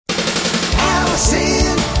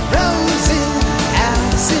Alison Rosen.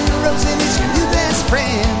 Alison Rosen is your new best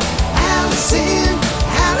friend. Alison,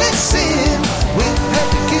 with her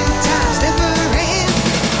the good times never end.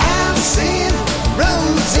 Alison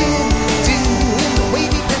Rosen, doing the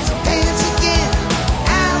wavy pencil dance again.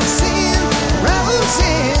 Alison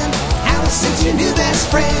Rosen. Alison's your new best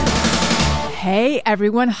friend. Hey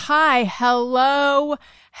everyone. Hi. Hello.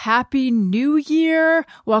 Happy New Year.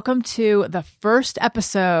 Welcome to the first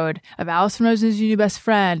episode of Alison Rosen's Your New Best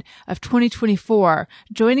Friend of 2024.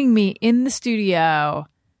 Joining me in the studio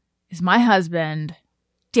is my husband,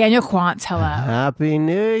 Daniel Quantz. Hello. Happy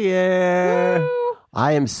New Year. Woo.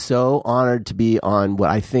 I am so honored to be on what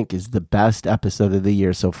I think is the best episode of the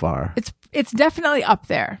year so far. It's definitely up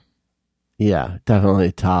there. Yeah,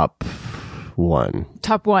 definitely top one.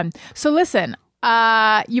 Top one. So listen,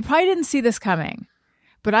 you probably didn't see this coming,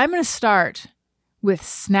 but I'm going to start with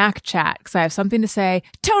snack chat because I have something to say.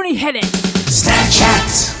 Tony, hit it. Snack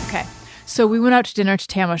chat. Okay. So we went out to dinner to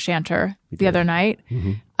Tam O'Shanter the other night.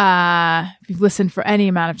 Mm-hmm. If you've listened for any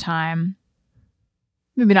amount of time,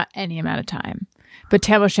 maybe not any amount of time, but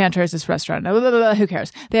Tam O'Shanter is this restaurant. Who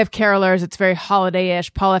cares? They have carolers. It's very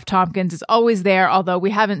holiday-ish. Paul F. Tompkins is always there, although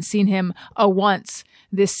we haven't seen him once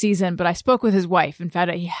this season, but I spoke with his wife and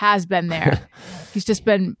found out he has been there. He's just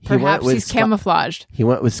been, perhaps he's camouflaged. He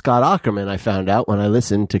went with Scott Aukerman, I found out when I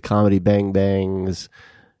listened to Comedy Bang Bang's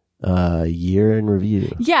year in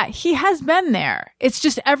review. Yeah, he has been there. It's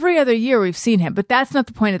just every other year we've seen him, but that's not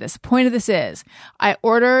the point of this. The point of this is I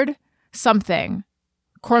ordered something,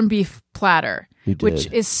 corned beef platter,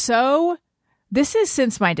 which is so... This is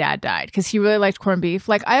since my dad died because he really liked corned beef.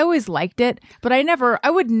 Like I always liked it, but I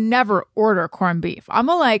would never order corned beef.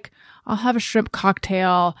 I'll have a shrimp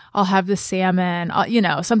cocktail. I'll have the salmon,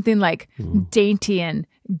 something like dainty and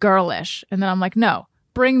girlish. And then I'm like, no,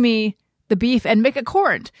 bring me the beef and make it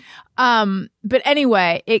corned. But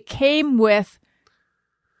anyway, it came with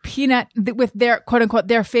with their quote unquote,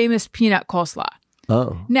 their famous peanut coleslaw.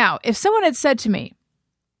 Oh. Now, if someone had said to me,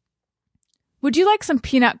 would you like some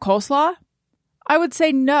peanut coleslaw? I would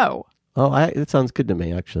say no. Oh, that sounds good to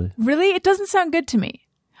me, actually. Really? It doesn't sound good to me.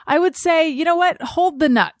 I would say, you know what? Hold the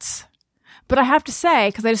nuts. But I have to say,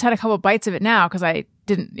 because I just had a couple bites of it now, because I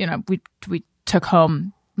didn't, we took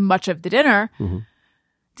home much of the dinner. Mm-hmm.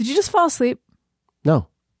 Did you just fall asleep? No.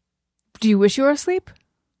 Do you wish you were asleep?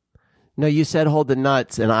 No, you said hold the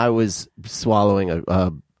nuts, and I was swallowing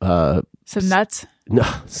some nuts? No,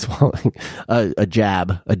 swallowing a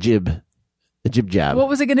jib jab. What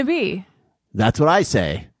was it going to be? That's what I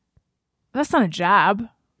say. That's not a jab.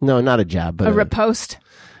 No, not a jab, but a riposte.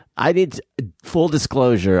 I need full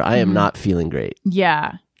disclosure. I am not feeling great.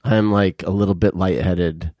 Yeah. I'm like a little bit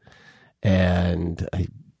lightheaded and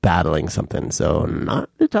battling something. So not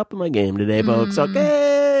the top of my game today, folks.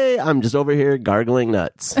 Okay. I'm just over here gargling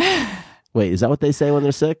nuts. Wait, is that what they say when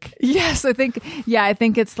they're sick? Yes, I think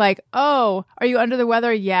it's like, oh, are you under the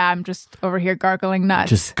weather? Yeah, I'm just over here gargling nuts.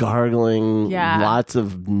 Just gargling lots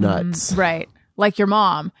of nuts. Right. Like your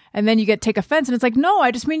mom. And then you take offense and it's like, no,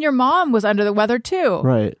 I just mean your mom was under the weather too.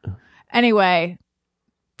 Right. Anyway,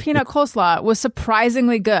 peanut coleslaw was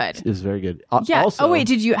surprisingly good. It was very good. Yeah. Also, wait,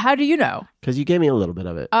 how do you know? Because you gave me a little bit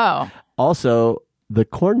of it. Oh. Also, the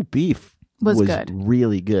corned beef was good.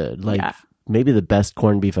 Really good. Maybe the best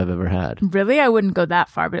corned beef I've ever had. Really? I wouldn't go that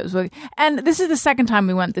far, but it was really... And this is the second time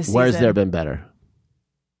we went this season. Where's there been better?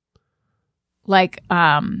 Watch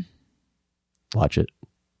it.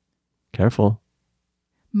 Careful.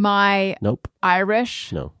 My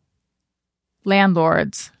Irish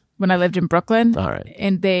landlords, when I lived in Brooklyn. All right.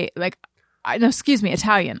 And they,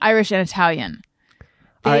 Italian. Irish and Italian.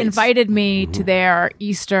 They invited me to their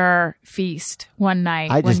Easter feast one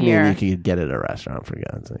night. I just knew you could get it at a restaurant, for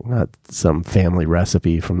God's sake. Not some family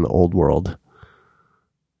recipe from the old world.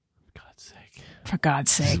 For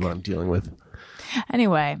God's sake. This is what I'm dealing with.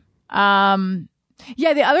 Anyway. The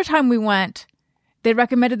other time we went, they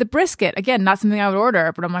recommended the brisket. Again, not something I would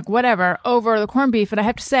order, but I'm like, whatever, over the corned beef. And I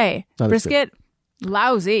have to say, brisket,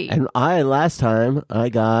 lousy. And last time, I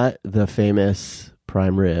got the famous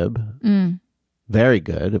prime rib. Very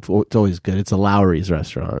good. It's always good. It's a Lowry's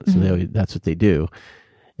restaurant, so that's what they do.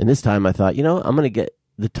 And this time I thought, I'm going to get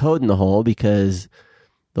the toad in the hole because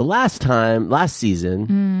the last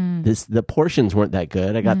season, the portions weren't that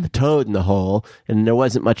good. I got the toad in the hole, and there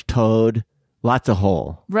wasn't much toad, lots of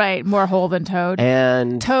hole. Right, more hole than toad.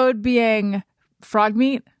 And toad being frog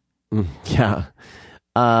meat? Yeah.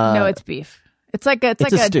 No, it's beef. It's like a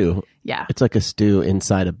stew. Yeah. It's like a stew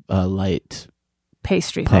inside a light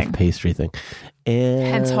pastry thing. And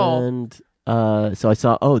hence whole. So I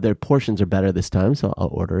saw, their portions are better this time, so I'll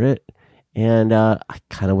order it. And I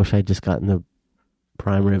kind of wish I'd just gotten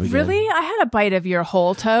prime rib again. Really? I had a bite of your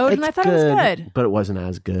whole toad, and I thought it was good. But it wasn't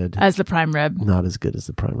as good. As the prime rib. Not as good as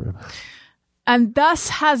the prime rib. And thus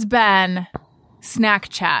has been Snack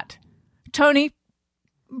Chat. Tony,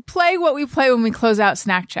 play what we play when we close out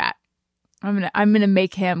Snack Chat. I'm gonna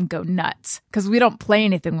make him go nuts because we don't play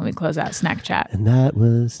anything when we close out Snack Chat. And that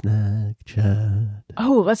was Snack Chat.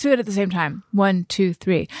 Oh, let's do it at the same time. 1, 2,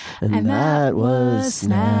 3. And that was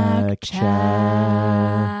Snack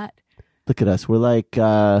Chat. Look at us. We're like,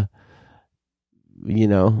 Ernie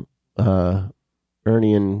and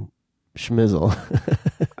Schmizzle.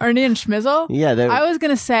 Ernie and Schmizzle? Yeah. I was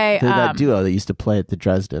gonna say they're that duo that used to play at the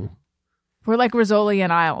Dresden. We're like Rizzoli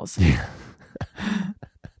and Isles.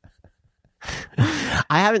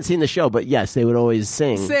 I haven't seen the show, but yes, they would always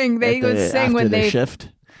sing. They would sing when they shift.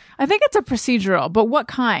 I think it's a procedural, but what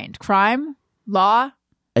kind? Crime? Law?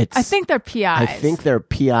 I think they're PIs. I think they're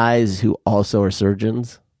PIs who also are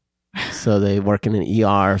surgeons. So they work in an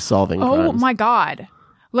ER solving crimes. Oh my God.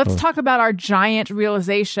 Let's talk about our giant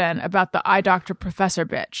realization about the eye doctor professor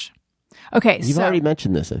bitch. Okay, You've already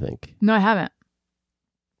mentioned this, I think. No, I haven't.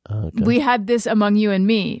 Okay. We had this among you and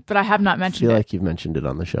me, but I have not mentioned it. I feel like you've mentioned it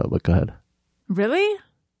on the show, but go ahead. Really?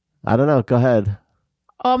 I don't know. Go ahead.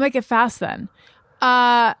 I'll make it fast then.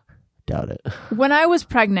 Doubt it. When I was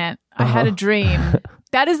pregnant, I had a dream.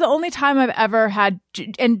 That is the only time I've ever had,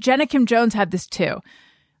 and Jenna Kim Jones had this too.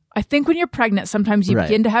 I think when you're pregnant, sometimes you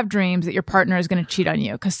begin to have dreams that your partner is going to cheat on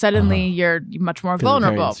you because suddenly you're much more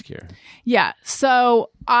vulnerable. Yeah. So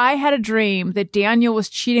I had a dream that Daniel was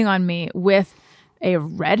cheating on me with a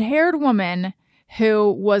red-haired woman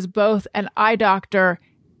who was both an eye doctor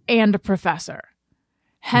and a professor.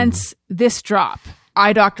 Hence this drop.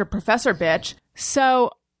 Eye doctor, professor, bitch.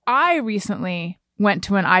 So I recently went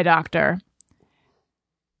to an eye doctor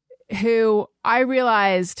who I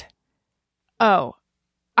realized, I'm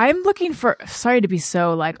looking for, sorry to be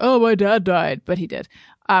so like, my dad died, but he did.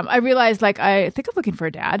 I realized I think I'm looking for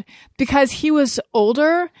a dad because he was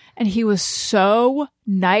older and he was so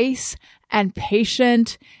nice and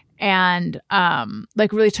patient and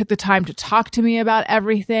really took the time to talk to me about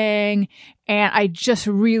everything. And I just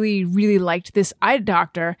really, really liked this eye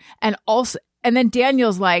doctor. And then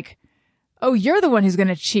Daniel's like, oh, you're the one who's going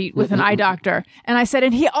to cheat with an eye doctor. And I said,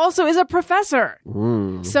 and he also is a professor.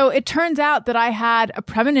 So it turns out that I had a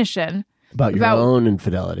premonition about your own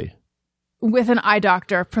infidelity with an eye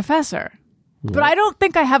doctor professor. Yeah. But I don't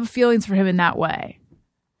think I have feelings for him in that way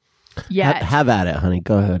yet. Have at it, honey.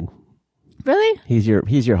 Go ahead. Really? He's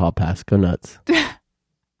your hall pass. Go nuts.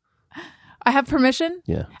 I have permission?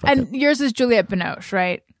 Yeah. And yours is Juliette Binoche,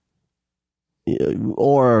 right?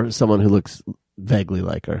 Or someone who looks vaguely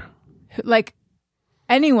like her. Like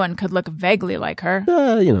anyone could look vaguely like her.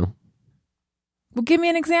 Well, give me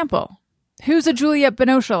an example. Who's a Juliette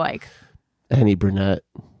Binoche like? Any brunette.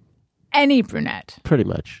 Any brunette. Pretty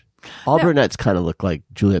much. All brunettes kind of look like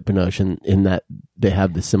Juliette Binoche in that they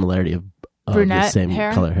have the similarity of brunette the same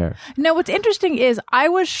hair? Color hair. No, what's interesting is I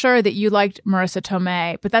was sure that you liked Marissa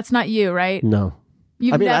Tomei, but that's not you, right? No.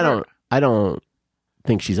 I don't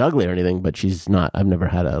think she's ugly or anything, but she's not. I've never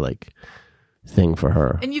had a thing for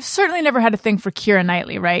her. And you've certainly never had a thing for Keira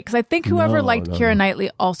Knightley, right? Because I think whoever liked Keira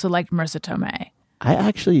Knightley also liked Marissa Tomei.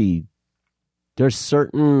 There's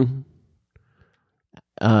certain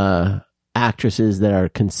actresses that are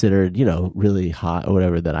considered, really hot or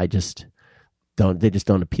whatever that they just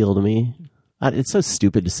don't appeal to me. It's so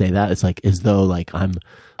stupid to say that. It's as though I'm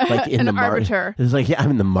in the market. It's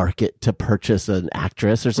I'm in the market to purchase an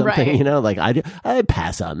actress or something, right. I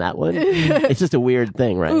pass on that one. It's just a weird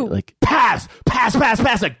thing, right? Ooh. Pass,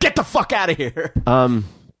 get the fuck out of here.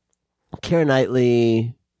 Keira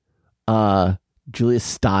Knightley, Julia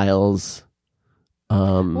Stiles.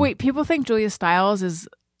 Wait, people think Julia Stiles is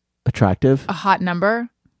attractive? A hot number?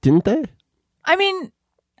 Didn't they? I mean,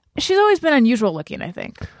 she's always been unusual looking, I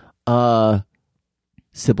think.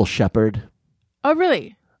 Sybil Shepherd. Oh,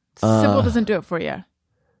 really? Sybil doesn't do it for you.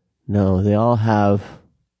 No, they all have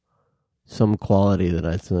some quality that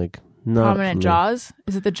I think. Prominent jaws?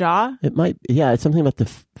 Is it the jaw? It might. Yeah, it's something about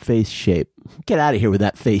the face shape. Get out of here with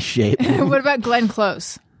that face shape. What about Glenn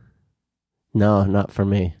Close? No, not for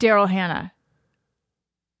me. Daryl Hannah.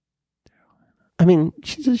 I mean,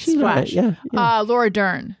 she's right. Yeah. Laura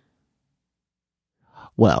Dern.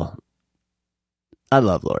 Well, I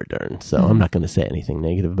love Laura Dern, so I'm not going to say anything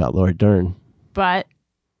negative about Laura Dern. But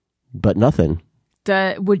nothing.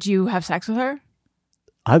 Would you have sex with her?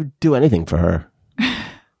 I'd do anything for her.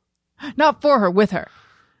 Not for her, with her.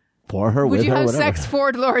 For her, would with her, Would you have whatever. sex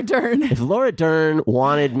for Laura Dern? If Laura Dern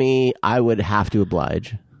wanted me, I would have to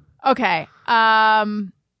oblige. Okay.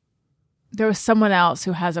 There was someone else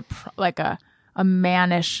who has a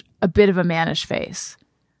a bit of a mannish face.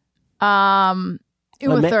 Uma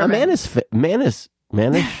Thurman. A mannish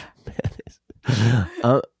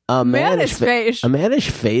face. A mannish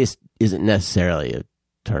face isn't necessarily a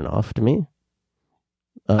turn off to me.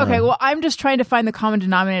 Okay, well, I'm just trying to find the common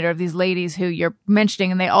denominator of these ladies who you're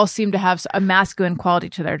mentioning, and they all seem to have a masculine quality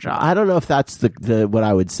to their job. I don't know if that's the what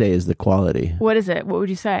I would say is the quality. What is it? What would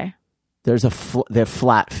you say? There's they're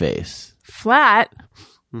flat face. Flat?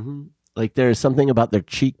 Mm-hmm. Like there's something about their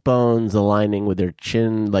cheekbones aligning with their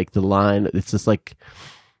chin, like the line. It's just like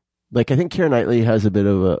I think Keira Knightley has a bit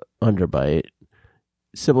of a underbite.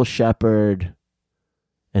 Sybil Shepherd,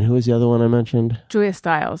 and who was the other one I mentioned? Julia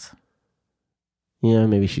Stiles. Yeah,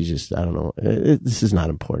 maybe she's just, I don't know. This is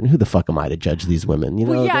not important. Who the fuck am I to judge these women? You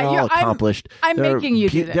know, they're all accomplished. I'm making you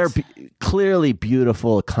do this. They're clearly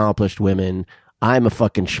beautiful, accomplished women. I'm a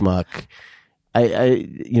fucking schmuck. I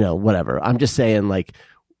whatever. I'm just saying, like,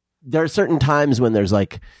 there are certain times when there's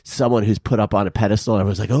like someone who's put up on a pedestal and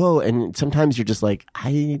everyone's like, oh, and sometimes you're just like,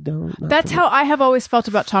 I don't know. That's how I have always felt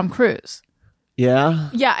about Tom Cruise.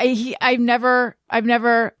 Yeah? Yeah, I've never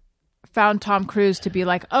found Tom Cruise to be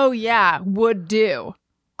like, oh yeah, would do.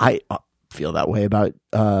 I feel that way about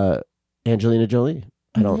Angelina Jolie.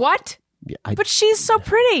 I don't. What? Yeah, but she's so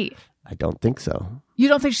pretty. I don't think so. You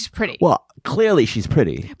don't think she's pretty? Well, clearly she's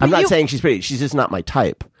pretty. I'm not saying she's pretty. She's just not my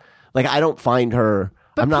type. Like, I don't find her.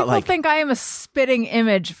 But I'm not people like, think I am a spitting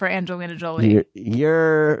image for Angelina Jolie.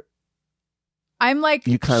 You're I'm like,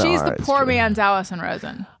 you she's are, the poor man's Alison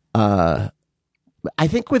Rosen. I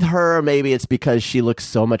think with her, maybe it's because she looks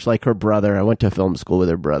so much like her brother. I went to film school with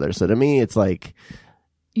her brother. So to me, it's like,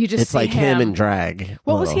 you just it's like him in drag.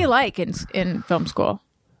 What was he like in film school?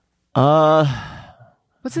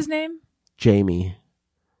 What's his name? Jamie.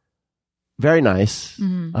 Very nice.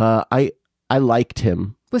 Mm-hmm. I liked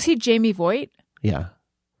him. Was he Jamie Voight? Yeah.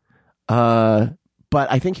 But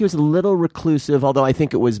I think he was a little reclusive, although I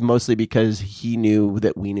think it was mostly because he knew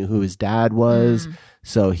that we knew who his dad was.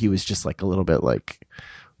 So he was just like a little bit like,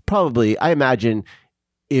 probably, I imagine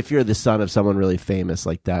if you're the son of someone really famous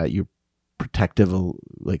like that, you're protective of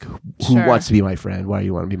like, who wants to be my friend? Why do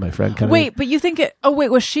you want to be my friend? Wait, but you think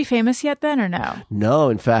was she famous yet then or no? No,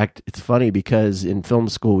 in fact, it's funny because in film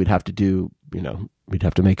school, we'd have to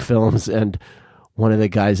make films. And one of the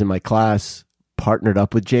guys in my class partnered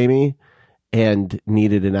up with Jamie and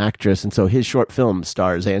needed an actress. And so his short film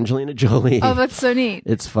stars Angelina Jolie. Oh, that's so neat.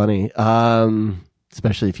 It's funny.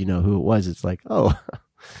 Especially if you know who it was. It's like, oh,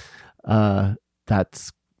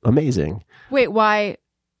 that's amazing. Wait, why?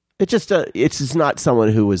 It's just not someone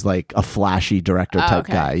who was like a flashy director type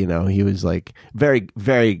guy. You know, he was like very,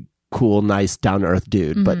 very cool, nice, down to earth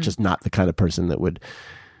dude, but just not the kind of person that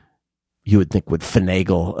you would think would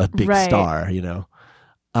finagle a big star, you know?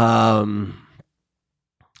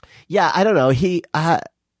 Yeah, I don't know.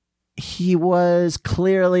 He was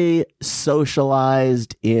clearly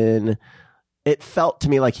socialized in. It felt to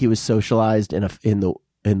me like he was socialized in the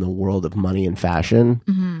world of money and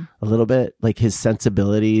fashion a little bit. Like his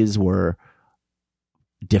sensibilities were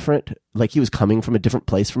different. Like he was coming from a different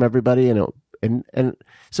place from everybody, and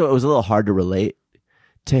so it was a little hard to relate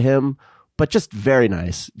to him. But just very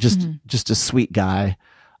nice, just a sweet guy,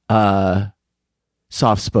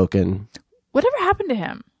 soft spoken. Whatever happened to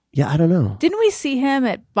him? Yeah, I don't know. Didn't we see him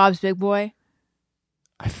at Bob's Big Boy?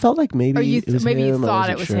 I felt like maybe it was maybe him. You thought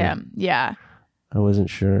it was him. Yeah. I wasn't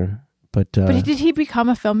sure. But did he become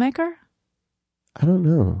a filmmaker? I don't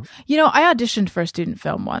know. You know, I auditioned for a student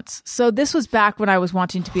film once. So this was back when I was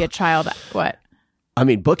wanting to be a child. What? I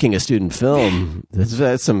mean, booking a student film,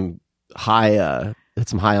 that's some high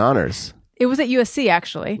honors. It was at USC,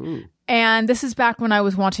 actually. And this is back when I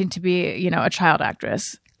was wanting to be, a child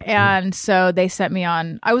actress. And so they sent me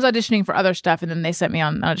on, I was auditioning for other stuff, and then they sent me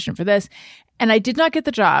on an audition for this. And I did not get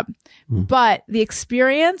the job. But the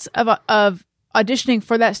experience of auditioning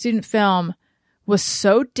for that student film was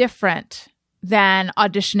so different than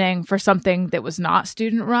auditioning for something that was not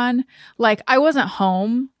student run. Like, I wasn't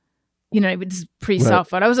home. This is pre-cell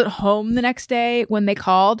phone. I was at home the next day when they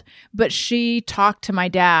called, but she talked to my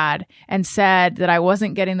dad and said that I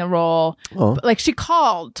wasn't getting the role. Oh. Like, she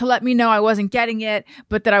called to let me know I wasn't getting it,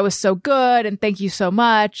 but that I was so good and thank you so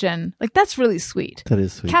much. And like, that's really sweet. That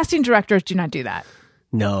is sweet. Casting directors do not do that.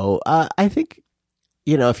 No, I think,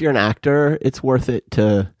 if you're an actor, it's worth it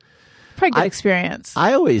to. Pretty good experience.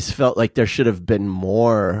 I always felt like there should have been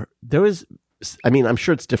more. I'm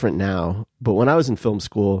sure it's different now, but when I was in film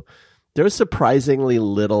school, there was surprisingly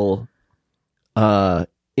little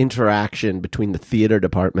interaction between the theater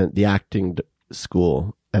department, the acting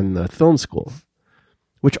school, and the film school,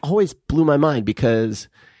 which always blew my mind because,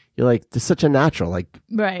 You're like, this is such a natural. Like,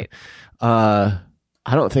 Right.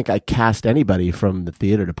 I don't think I cast anybody from the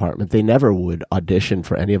theater department. They never would audition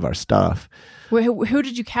for any of our stuff. Who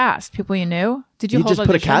did you cast? People you knew? Did you You'd hold just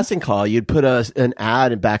put a auditions? casting call. You'd put an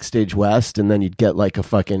ad in Backstage West, and then you'd get like a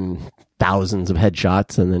fucking thousands of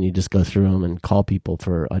headshots, and then you just go through them and call people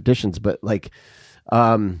for auditions. But like,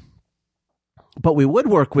 but we would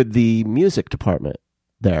work with the music department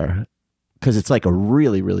there because it's like a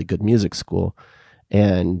really, really good music school,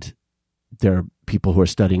 and there are people who are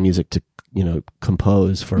studying music to,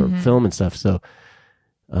 compose for film and stuff. So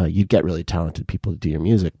you'd get really talented people to do your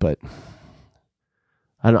music, but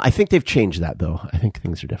I don't know. I think they've changed that though. I think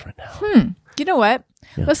things are different now. You know what?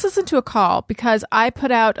 Yeah. Let's listen to a call because I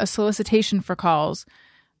put out a solicitation for calls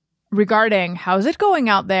regarding how's it going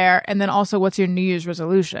out there, and then also what's your New Year's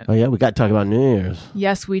resolution. Oh yeah, we got to talk about New Year's.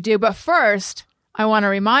 Yes, we do. But first, I want to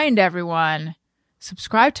remind everyone: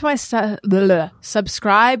 subscribe to my newsletter.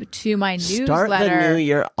 Start the new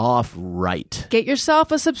year off right. Get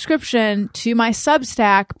yourself a subscription to my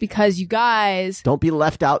Substack because you guys, Don't be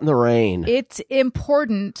left out in the rain. it's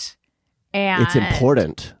important. And It's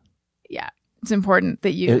important. Yeah, it's important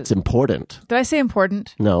that you. It's important. Did I say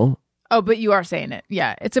important? No. Oh, but you are saying it.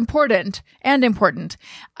 Yeah, it's important and important.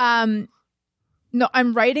 No,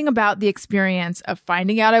 I'm writing about the experience of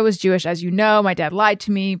finding out I was Jewish. As you know, my dad lied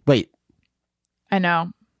to me. Wait. I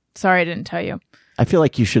know. Sorry, I didn't tell you. I feel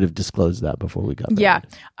like you should have disclosed that before we got there. Yeah,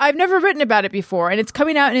 I've never written about it before, and it's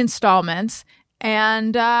coming out in installments.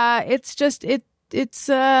 And it's just it's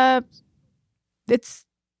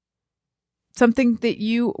something that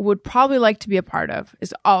you would probably like to be a part of.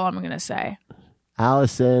 Is all I'm going to say.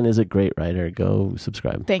 Alison is a great writer. Go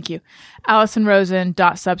subscribe. Thank you.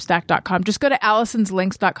 AlisonRosen.substack.com. Just go to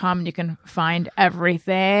AlisonsLinks.com and you can find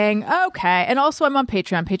everything. Okay. And also I'm on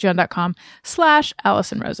Patreon,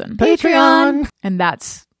 patreon.com/AlisonRosen. Patreon. And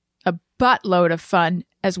that's a buttload of fun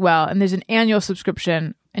as well. And there's an annual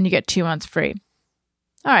subscription and you get 2 months free.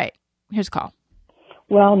 All right. Here's a call.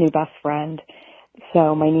 Well, new best friend.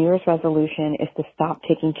 So my New Year's resolution is to stop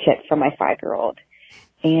taking shit from my 5-year-old.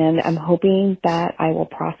 And I'm hoping that I will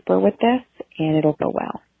prosper with this and it'll go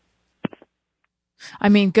well. I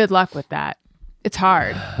mean, good luck with that. It's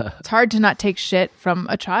hard. It's hard to not take shit from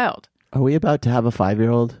a child. Are we about to have a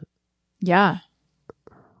 5-year-old? Yeah.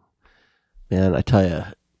 Man, I tell you,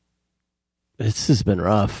 this has been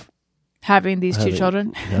rough. Having these two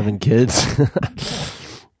children. Having kids.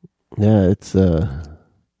 Yeah, it's a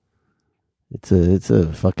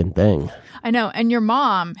fucking thing. I know. And your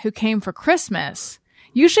mom, who came for Christmas,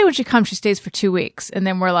 usually when she comes, she stays for 2 weeks. And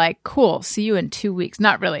then we're like, cool, see you in 2 weeks.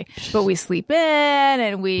 Not really. But we sleep in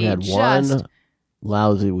and we had one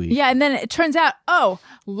lousy week. Yeah. And then it turns out, oh,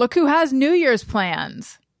 look who has New Year's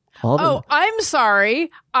plans. Oh, I'm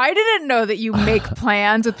sorry. I didn't know that you make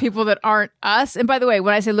plans with people that aren't us. And by the way,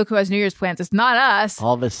 when I say look who has New Year's plans, it's not us.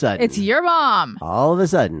 All of a sudden. It's your mom. All of a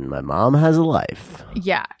sudden, my mom has a life.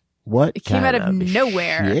 Yeah. What It came out of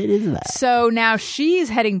nowhere. Shit is that? So now she's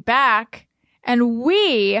heading back and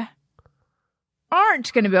we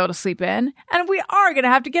aren't going to be able to sleep in and we are going to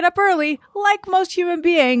have to get up early like most human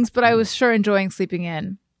beings, but I was sure enjoying sleeping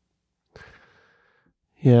in.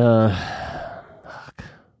 Yeah.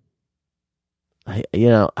 I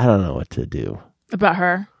don't know what to do. About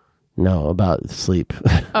her? No, about sleep.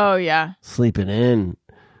 Oh, yeah. Sleeping in.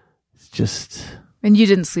 It's just... And you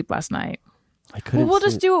didn't sleep last night. I couldn't Well, we'll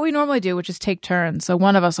sleep. just do what we normally do, which is take turns. So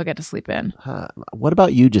one of us will get to sleep in. What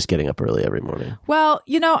about you just getting up early every morning? Well,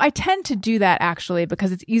 I tend to do that actually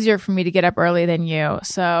because it's easier for me to get up early than you.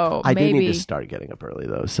 So I maybe... do need to start getting up early,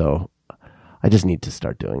 though. So I just need to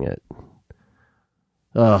start doing it.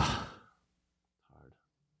 Ugh.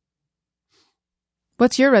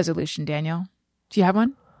 What's your resolution, Daniel? Do you have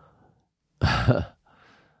one?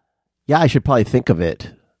 Yeah, I should probably think of it.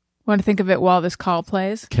 Want to think of it while this call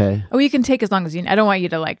plays? Okay. Oh, you can take as long as you need. I don't want you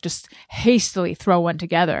to just hastily throw one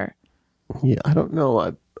together. Yeah, I don't know.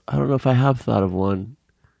 I don't know if I have thought of one.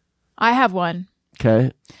 I have one.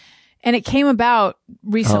 Okay. And it came about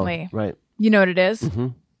recently. Oh, right. You know what it is? Mm-hmm.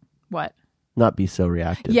 What? Not be so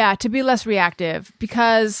reactive. Yeah, to be less reactive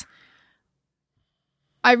because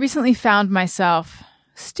I recently found myself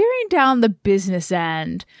staring down the business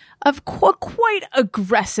end of quite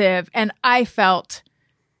aggressive and I felt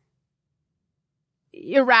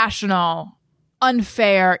irrational,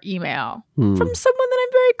 unfair email from someone that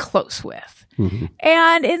I'm very close with. Mm-hmm.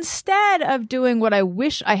 And instead of doing what I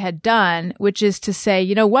wish I had done, which is to say,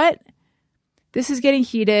 you know what? This is getting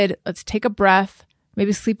heated. Let's take a breath,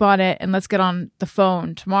 maybe sleep on it, and let's get on the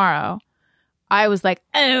phone tomorrow. I was like,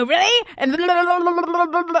 oh, really? And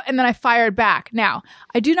then I fired back. Now,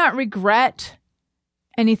 I do not regret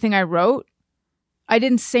anything I wrote. I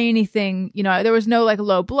didn't say anything, there was no like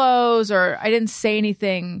low blows, or I didn't say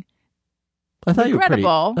anything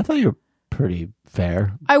regrettable. I thought you were pretty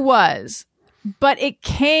fair. I was, but it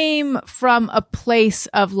came from a place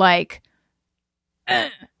of like,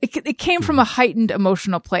 it came from a heightened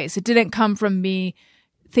emotional place. It didn't come from me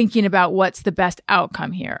thinking about what's the best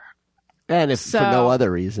outcome here. And if for no other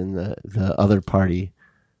reason, the other party,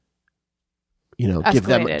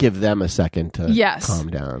 give them a second to calm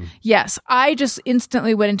down. Yes. I just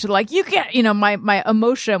instantly went into like, you can't, my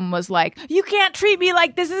emotion was like, you can't treat me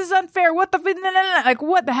like this. This is unfair. What the, like,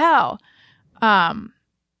 what the hell?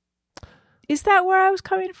 Is that where I was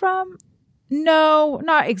coming from? No,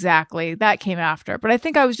 not exactly. That came after, but I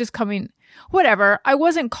think I was just whatever. I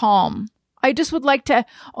wasn't calm. I just would like to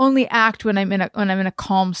only act when I'm in a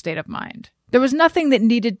calm state of mind. There was nothing that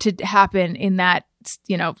needed to happen in that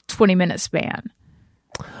 20-minute span.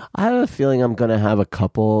 I have a feeling I'm going to have a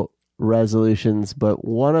couple resolutions, but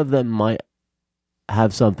one of them might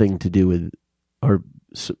have something to do with, or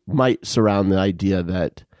might surround the idea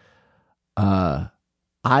that I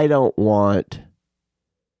don't want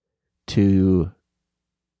to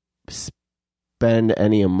spend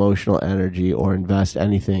any emotional energy or invest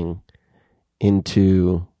anything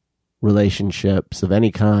into relationships of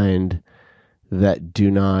any kind that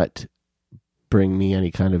do not bring me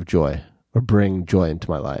any kind of joy or bring joy into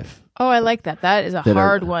my life. Oh, I like that. That is a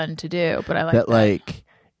hard one to do, but I like that. Like,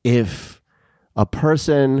 if a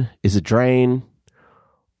person is a drain,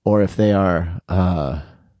 or if they are,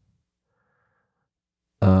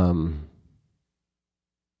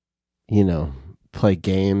 play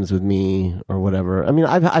games with me or whatever. I mean,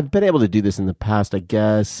 I've been able to do this in the past, I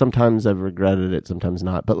guess. Sometimes I've regretted it, sometimes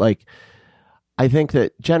not. But like, I think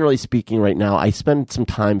that generally speaking right now, I spend some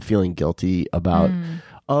time feeling guilty about,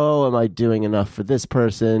 am I doing enough for this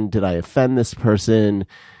person? Did I offend this person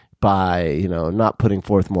by, not putting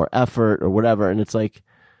forth more effort or whatever? And it's like,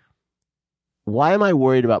 why am I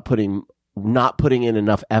worried about not putting in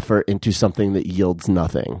enough effort into something that yields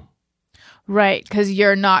nothing? Right, because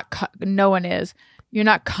no one is. You're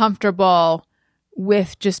not comfortable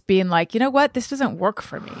with just being like, you know what, this doesn't work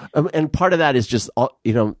for me. And part of that is just,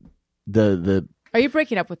 the. Are you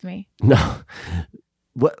breaking up with me? No.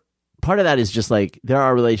 What part of that is just like, there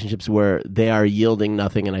are relationships where they are yielding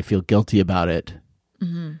nothing, and I feel guilty about it.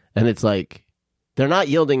 Mm-hmm. And it's like, they're not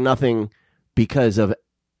yielding nothing because of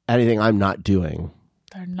anything I'm not doing.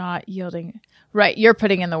 They're not yielding. Right, you're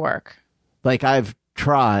putting in the work. Like, I've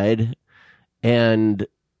tried. And,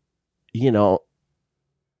 I don't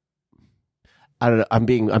know. I'm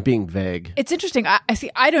being vague. It's interesting. I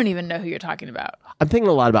see. I don't even know who you're talking about. I'm thinking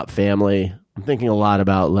a lot about family. I'm thinking a lot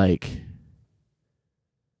about like,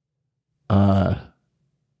 I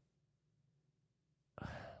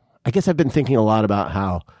guess I've been thinking a lot about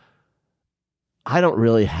how I don't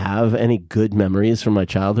really have any good memories from my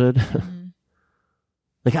childhood. Mm-hmm.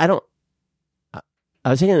 Like, I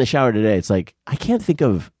was taking in the shower today. It's like, I can't think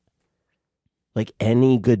of like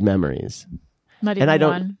any good memories. Not even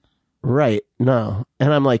one. Right. No.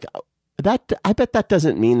 And I'm like, I bet that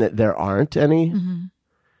doesn't mean that there aren't any.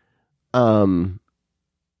 Mm-hmm.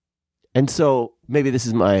 And so maybe this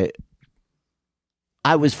is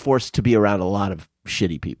I was forced to be around a lot of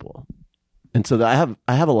shitty people. And so I have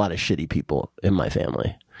a lot of shitty people in my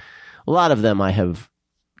family. A lot of them I have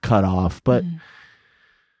cut off, but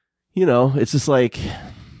it's just like,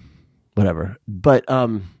 whatever. But,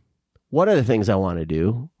 one of the things I want to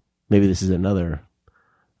do, maybe this is another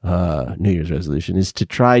New Year's resolution, is to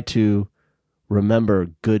try to remember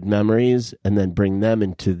good memories and then bring them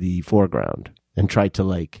into the foreground and try to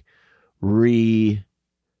like rewire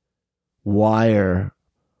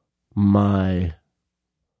my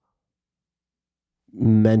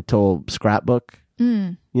mental scrapbook.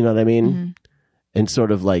 You know what I mean? Mm-hmm. And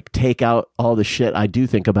sort of like take out all the shit I do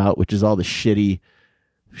think about, which is all the shitty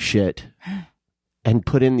shit. And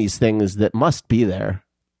put in these things that must be there.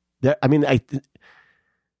 I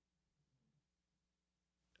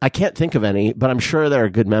can't think of any, but I'm sure there are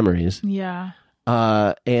good memories. Yeah.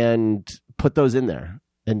 And put those in there,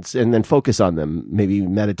 and then focus on them. Maybe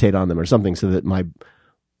meditate on them or something, so that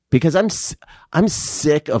because I'm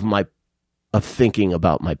sick of thinking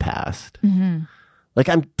about my past. Mm-hmm. Like,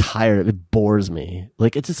 I'm tired. It bores me.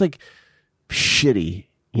 Like, it's just like shitty.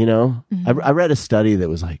 Mm-hmm. I read a study that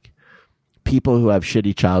was like, people who have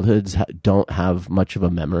shitty childhoods don't have much of a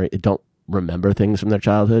memory, don't remember things from their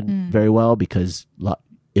childhood very well, because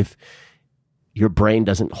if your brain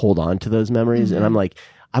doesn't hold on to those memories. Mm-hmm. And I'm like,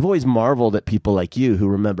 I've always marveled at people like you who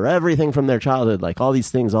remember everything from their childhood, like all these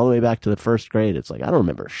things all the way back to the first grade. It's like, I don't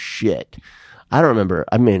remember shit. I don't remember.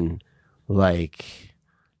 I mean, like,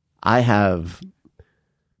 I have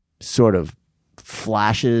sort of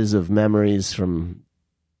flashes of memories from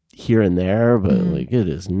here and there, but like it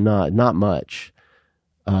is not much.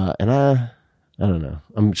 And I don't know.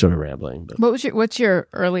 I'm sort of rambling. But what's your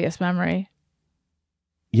earliest memory?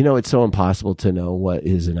 You know, it's so impossible to know what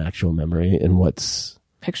is an actual memory and what's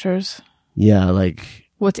pictures. Yeah, like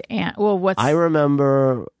what's I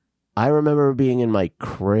remember being in my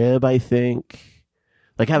crib, I think.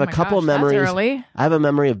 Like I have a couple of memories. That's early. I have a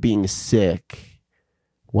memory of being sick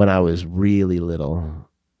when I was really little.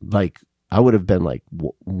 Like I would have been like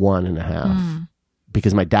 1.5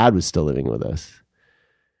 because my dad was still living with us.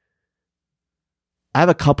 I have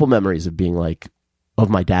a couple memories of being like, of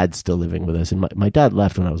my dad still living with us. And my dad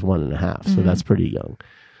left when I was 1.5. So that's pretty young.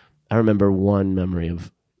 I remember one memory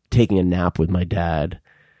of taking a nap with my dad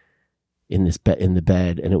in the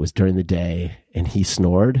bed, and it was during the day, and he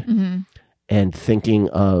snored, and thinking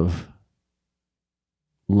of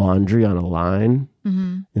laundry on a line.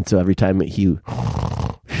 And so every time and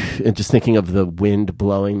just thinking of the wind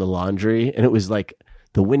blowing the laundry, and it was like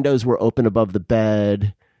the windows were open above the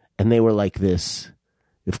bed, and they were like this.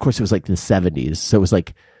 Of course, it was like the 70s, so it was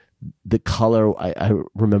like the color. I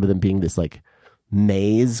remember them being this like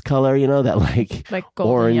maize color, you know, that like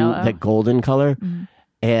golden orange, yellow. that golden color,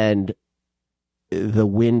 and the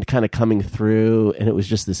wind kind of coming through, and it was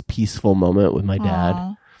just this peaceful moment with my dad.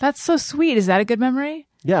 Aww, that's so sweet. Is that a good memory?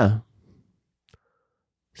 Yeah.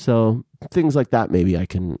 So things like that, maybe I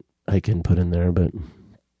can put in there, but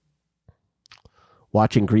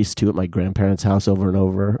watching Grease 2 at my grandparents' house over and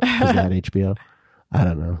over because they had HBO. I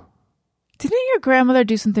don't know. Didn't your grandmother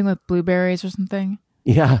do something with blueberries or something?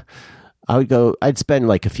 Yeah. I'd spend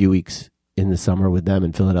like a few weeks in the summer with them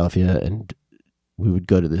in Philadelphia, and we would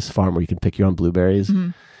go to this farm where you can pick your own blueberries,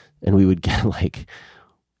 and we would get like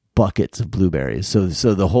buckets of blueberries. So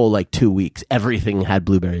the whole like 2 weeks, everything had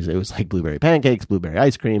blueberries. It was like blueberry pancakes, blueberry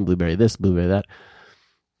ice cream, blueberry this, blueberry that.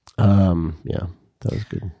 Yeah, that was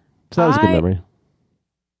good. So that was a good memory.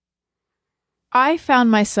 I found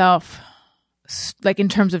myself, like in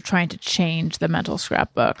terms of trying to change the mental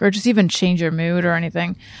scrapbook or just even change your mood or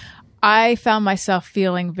anything, I found myself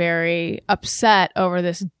feeling very upset over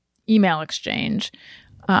this email exchange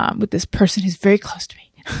with this person who's very close to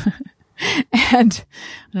me. And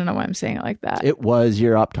I don't know why I'm saying it like that. It was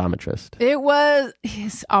your optometrist. It was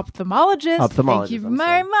his ophthalmologist. Thank you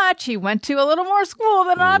very much. He went to a little more school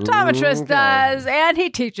than an optometrist does, and he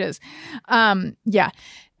teaches. Yeah.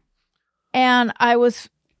 And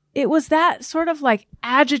it was that sort of like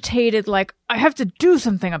agitated, like, I have to do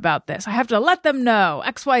something about this. I have to let them know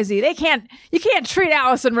XYZ. You can't treat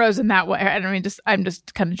Alison Rosen that way. I don't mean, I'm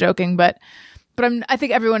just kind of joking, but I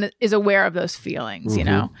think everyone is aware of those feelings, you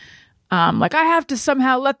know? Like I have to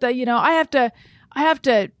somehow I have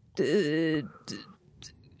to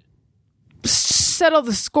settle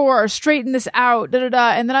the score, straighten this out,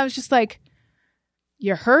 And then I was just like,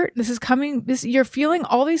 you're hurt. You're feeling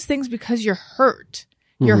all these things because you're hurt.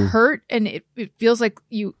 You're hurt, and it feels like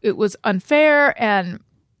it was unfair. And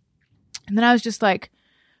then I was just like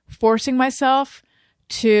forcing myself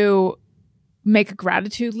to make a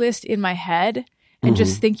gratitude list in my head and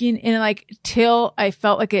just thinking in like till I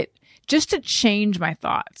felt like it, just to change my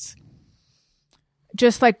thoughts.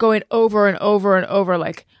 Just like going over and over and over,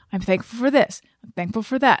 like, I'm thankful for this. I'm thankful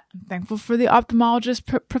for that. I'm thankful for the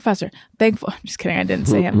ophthalmologist professor. Thankful. I'm just kidding. I didn't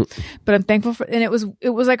say him, but I'm thankful for, and it was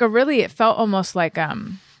like it felt almost like,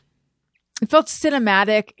 it felt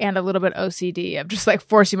cinematic and a little bit OCD of just like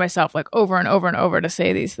forcing myself like over and over and over to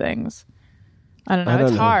say these things. I don't know.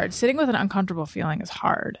 It's hard. Sitting with an uncomfortable feeling is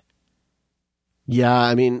hard. Yeah.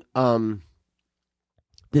 I mean,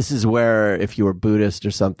 this is where if you were Buddhist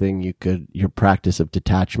or something, your practice of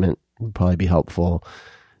detachment would probably be helpful,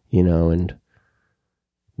 you know, and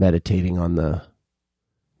meditating on the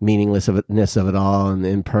meaninglessness of it all and the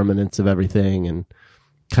impermanence of everything, and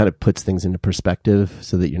kind of puts things into perspective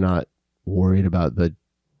so that you're not worried about the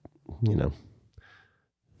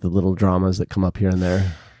little dramas that come up here and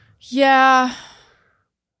there. Yeah.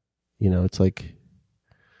 You know, it's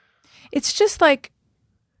just like,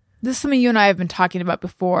 this is something you and I have been talking about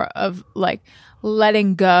before, of like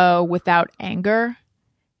letting go without anger.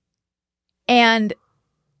 And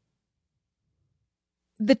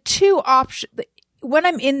the two options, when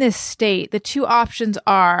I'm in this state, the two options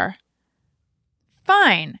are,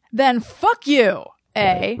 fine, then fuck you,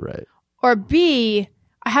 A. Right. Or B,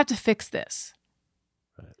 I have to fix this.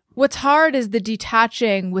 Right. What's hard is the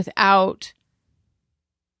detaching without,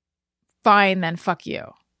 fine, then fuck you.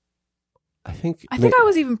 I think I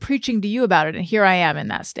was even preaching to you about it, and here I am in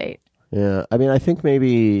that state. Yeah. I mean, I think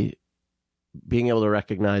maybe being able to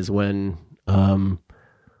recognize when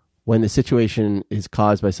when the situation is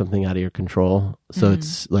caused by something out of your control. So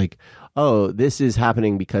it's like, oh, this is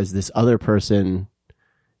happening because this other person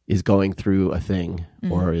is going through a thing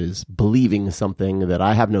or is believing something that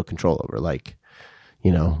I have no control over. Like,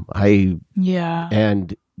 you know,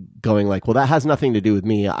 and going like, well, that has nothing to do with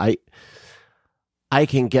me. I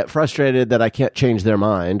can get frustrated that I can't change their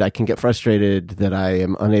mind. I can get frustrated that I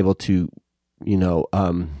am unable to, you know,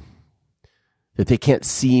 that they can't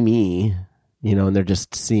see me, you know, and they're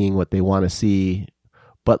just seeing what they want to see.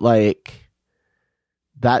 But like,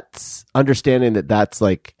 that's understanding that that's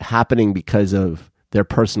like happening because of their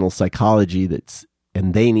personal psychology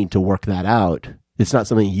and they need to work that out. It's not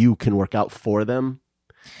something you can work out for them.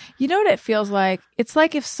 You know what it feels like? It's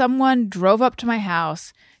like if someone drove up to my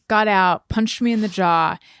house, got out, punched me in the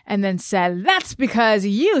jaw, and then said, "That's because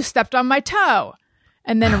you stepped on my toe,"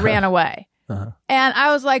 and then ran away. And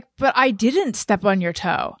I was like, but I didn't step on your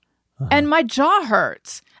toe. And my jaw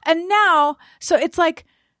hurts. And now, so it's like,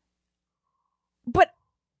 but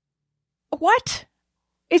what?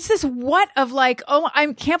 It's this what of like, oh,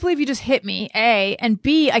 I can't believe you just hit me, A, and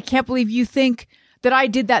B, I can't believe you think that I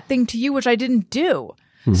did that thing to you, which I didn't do.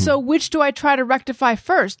 So which do I try to rectify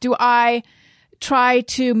first? Do I try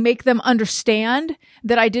to make them understand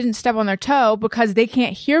that I didn't step on their toe because they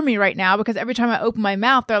can't hear me right now, because every time I open my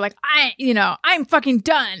mouth, they're like, I'm fucking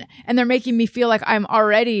done. And they're making me feel like I'm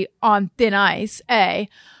already on thin ice, A.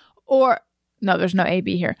 Or, no, there's no A,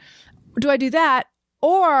 B here. Do I do that?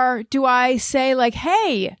 Or do I say like,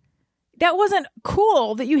 hey, that wasn't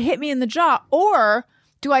cool that you hit me in the jaw? Or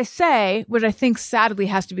do I say, which I think sadly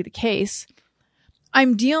has to be the case,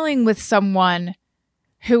 I'm dealing with someone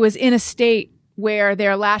who is in a state where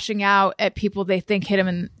they're lashing out at people they think hit them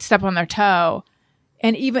and step on their toe.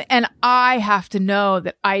 And I have to know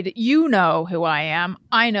that you know who I am.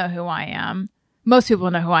 I know who I am. Most people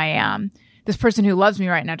know who I am. This person who loves me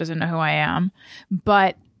right now doesn't know who I am,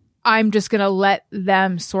 but I'm just going to let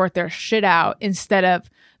them sort their shit out instead of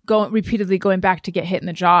repeatedly going back to get hit in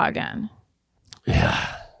the jaw again.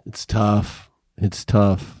 Yeah, it's tough. It's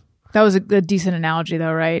tough. That was a decent analogy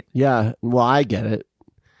though, right? Yeah. Well, I get it.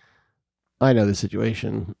 I know the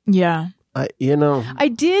situation. Yeah. I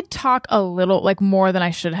did talk a little, like more than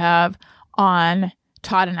I should have, on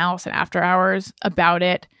Todd and Alison After Hours about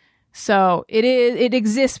it. So it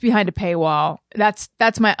exists behind a paywall.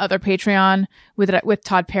 That's my other Patreon with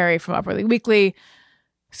Todd Perry from Upwardly Weekly.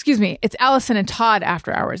 Excuse me. It's Alison and Todd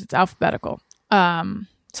After Hours. It's alphabetical.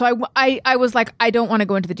 So I was like, I don't want to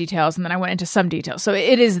go into the details. And then I went into some details. So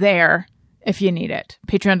it is there if you need it.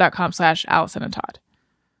 Patreon.com/Alison and Todd.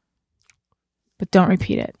 But don't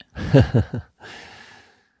repeat it.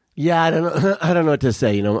 Yeah, I don't know what to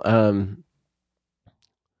say,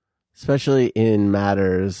 especially in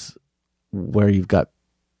matters where you've got,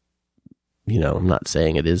 I'm not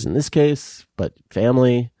saying it is in this case, but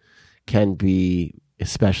family can be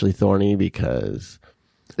especially thorny because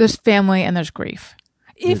there's family and there's grief.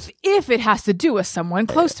 If it has to do with someone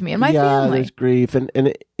close to me and my family. There's grief. And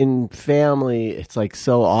in family, it's like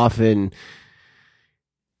so often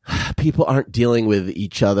people aren't dealing with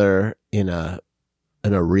each other in a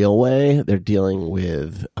real way. They're dealing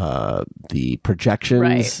with the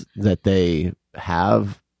projections that they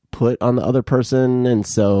have put on the other person. And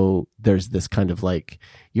so there's this kind of like,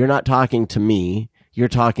 you're not talking to me. You're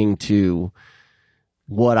talking to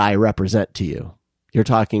what I represent to you. You're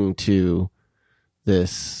talking to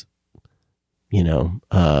this,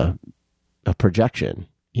 a projection,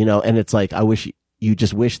 and it's like, you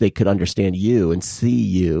just wish they could understand you and see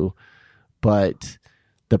you, but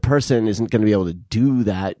the person isn't going to be able to do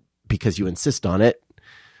that because you insist on it.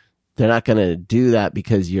 They're not going to do that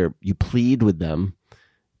because you plead with them.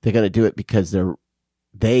 They're going to do it because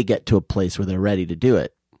they get to a place where they're ready to do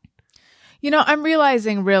it. I'm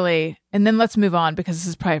realizing really, and then let's move on because this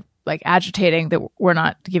is probably like agitating that we're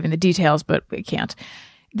not giving the details, but we can't.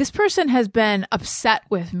 This person has been upset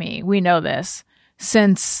with me. We know this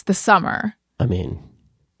since the summer. I mean,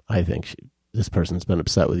 I think this person's been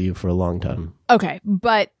upset with you for a long time. Okay,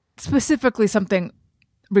 but specifically something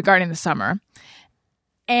regarding the summer.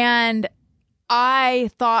 And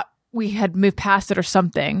I thought we had moved past it or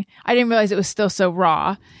something. I didn't realize it was still so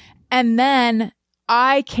raw. And then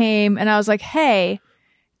I came and I was like, hey,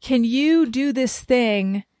 can you do this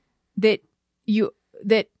thing that you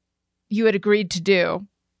had agreed to do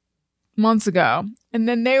months ago? And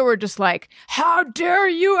then they were just like, how dare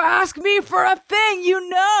you ask me for a thing? You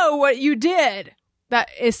know what you did. That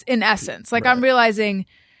is in essence. Like, right. I'm realizing,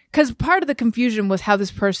 because part of the confusion was how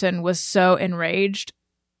this person was so enraged,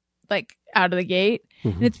 like out of the gate.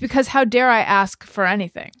 Mm-hmm. And it's because how dare I ask for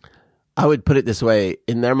anything? I would put it this way.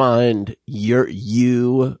 In their mind,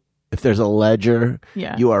 you if there's a ledger,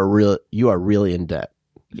 Yeah. you are really in debt.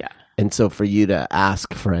 Yeah. And so for you to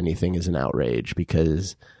ask for anything is an outrage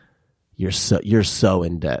because you're so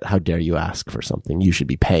in debt. How dare you ask for something? You should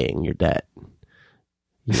be paying your debt,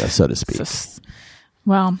 so to speak.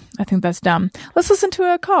 Well, I think that's dumb. Let's listen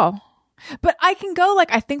to a call. But I can go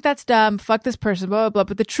I think that's dumb. Fuck this person, blah, blah, blah.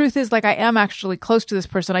 But the truth is I am actually close to this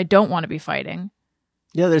person. I don't want to be fighting.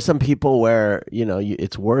 Yeah, there's some people where,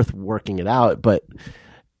 it's worth working it out, but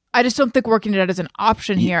I just don't think working it out is an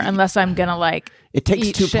option here unless I'm going to it takes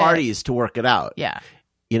eat two shit. parties to work it out. Yeah.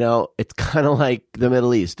 It's kind of like the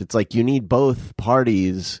Middle East. It's like you need both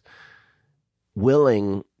parties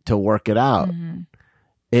willing to work it out. Mm-hmm.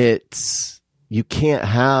 You can't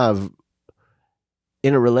have,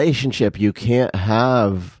 in a relationship, you can't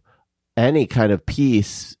have any kind of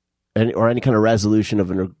peace or any kind of resolution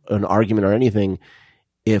of an argument or anything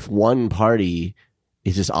if one party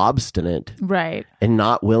is just obstinate, right, and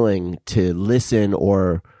not willing to listen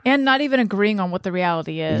and not even agreeing on what the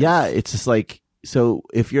reality is. Yeah, it's just so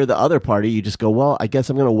if you're the other party, you just go, well, I guess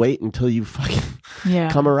I'm going to wait until you fucking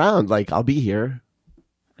come around. I'll be here.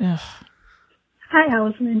 Ugh. Hi,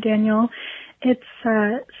 Alison and Daniel. It's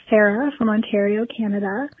Sarah from Ontario,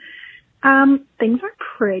 Canada. Things are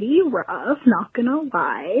pretty rough, not gonna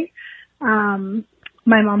lie.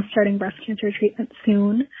 My mom's starting breast cancer treatment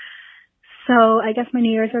soon. So I guess my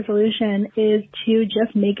New Year's resolution is to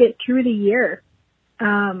just make it through the year.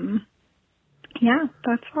 Yeah,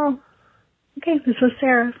 that's all. Okay, this was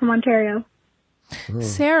Sarah from Ontario.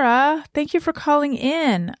 Sarah, thank you for calling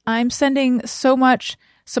in. I'm sending so much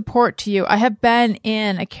support to you. I have been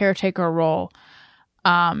in a caretaker role.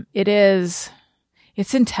 It's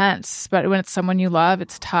intense, but when it's someone you love,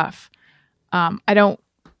 it's tough. I don't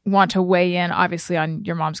want to weigh in, obviously, on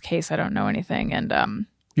your mom's case. I don't know anything. And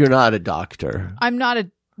you're not a doctor. I'm not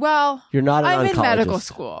a, you're not an I'm oncologist. in medical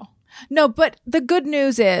school. No, but the good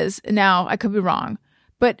news is, now I could be wrong,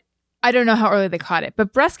 but I don't know how early they caught it,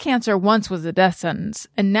 but breast cancer once was a death sentence,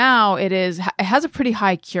 and now it has a pretty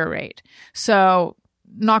high cure rate. So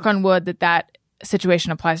knock on wood that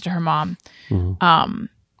situation applies to her mom. Mm-hmm.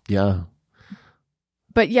 Yeah.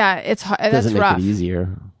 But yeah, it's It that's doesn't make rough. it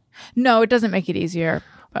easier. No, it doesn't make it easier,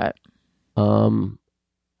 but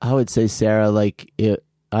I would say, Sarah,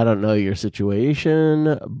 I don't know your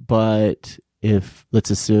situation, but if, let's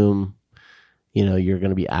assume, you're going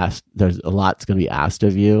to be asked, there's a lot's going to be asked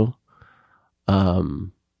of you.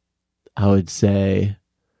 I would say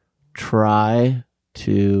try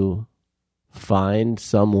to find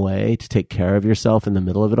some way to take care of yourself in the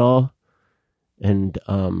middle of it all, and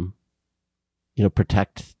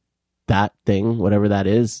protect that thing, whatever that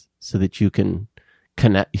is, so that you can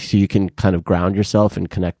connect, so you can kind of ground yourself and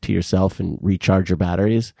connect to yourself and recharge your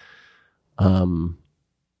batteries, and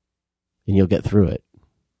you'll get through it.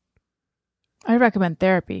 I recommend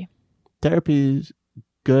therapy. Therapy's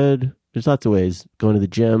good. There's lots of ways. Going to the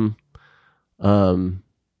gym,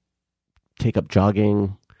 take up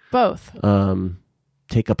jogging. Both.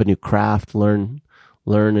 Take up a new craft, learn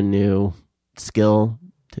a new skill,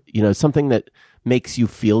 something that makes you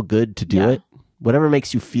feel good to do it. Whatever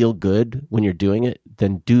makes you feel good when you're doing it,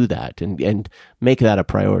 then do that and make that a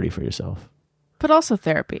priority for yourself. But also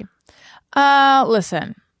therapy.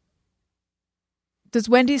 Listen. Does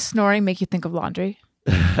Wendy's snoring make you think of laundry?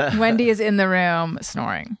 Wendy is in the room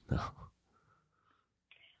snoring.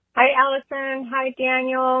 Hi, Alison. Hi,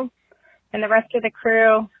 Daniel. And the rest of the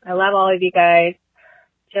crew. I love all of you guys.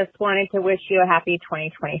 Just wanted to wish you a happy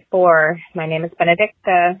 2024. My name is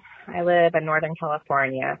Benedicta. I live in Northern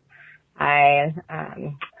California. I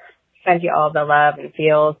send you all the love and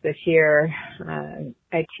feels this year.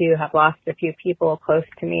 I, too, have lost a few people close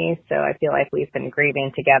to me, so I feel like we've been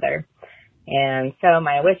grieving together. And so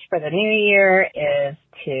my wish for the new year is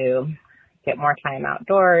to get more time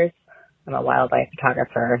outdoors. I'm a wildlife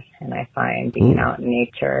photographer, and I find being out in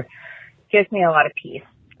nature gives me a lot of peace.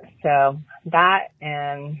 So that,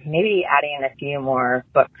 and maybe adding a few more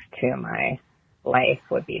books to my life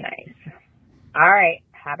would be nice. All right.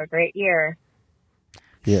 Have a great year.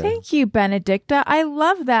 Yeah. Thank you, Benedicta. I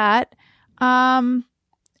love that.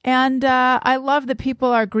 And I love that people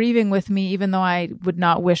are grieving with me, even though I would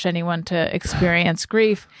not wish anyone to experience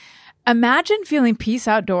grief. Imagine feeling peace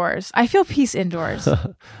outdoors. I feel peace indoors.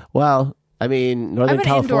 Well, I mean, Northern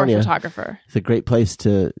California, I'm an indoor photographer. It's a great place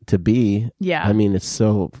to be. Yeah. I mean, it's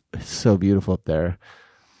so beautiful up there.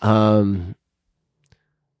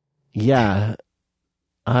 Yeah.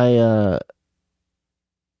 I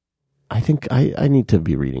think I need to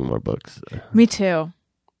be reading more books. Me too.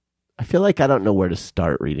 I feel like I don't know where to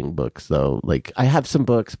start reading books, though. I have some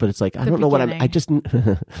books, but it's I don't know what I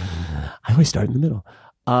always start in the middle.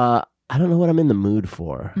 I don't know what I'm in the mood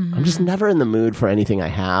for. I'm just never in the mood for anything I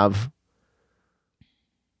have.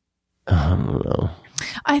 I don't know.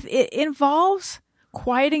 It involves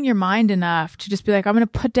quieting your mind enough to just be like, I'm going to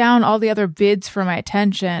put down all the other vids for my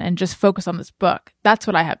attention and just focus on this book. That's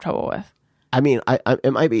what I have trouble with. I mean,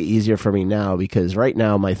 it might be easier for me now because right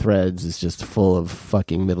now my threads is just full of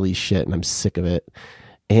fucking Middle East shit and I'm sick of it.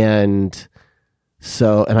 And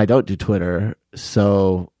I don't do Twitter.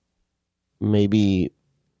 So maybe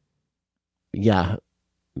now's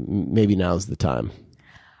the time.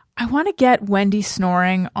 I want to get Wendy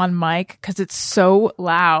snoring on mic because it's so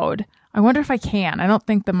loud. I wonder if I can. I don't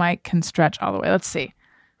think the mic can stretch all the way. Let's see.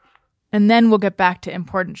 And then we'll get back to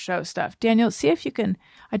important show stuff. Daniel, see if you can.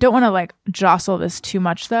 I don't want to like jostle this too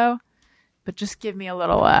much though, but just give me a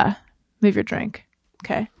little, move your drink.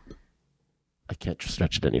 Okay. I can't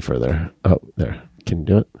stretch it any further. Oh, there. Can you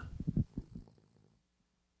do it?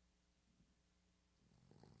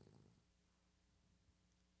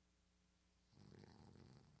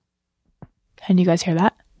 Can you guys hear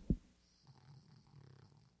that?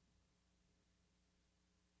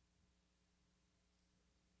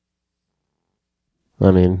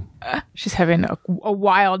 I mean, she's having a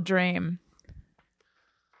wild dream.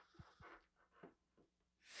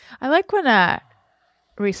 I like when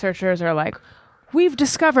researchers are like, we've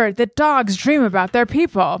discovered that dogs dream about their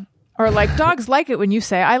people. Or like, dogs like it when you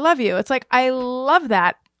say, I love you. It's like, I love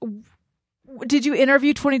that. Did you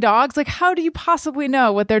interview 20 dogs? Like, how do you possibly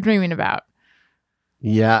know what they're dreaming about?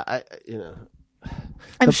 Yeah,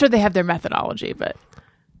 I'm sure they have their methodology, but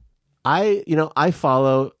I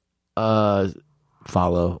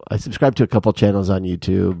subscribe to a couple channels on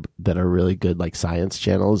YouTube that are really good, like science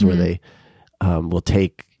channels where they will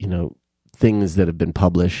take, things that have been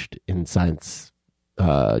published in science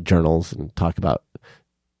journals and talk about,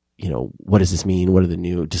 what does this mean? What are the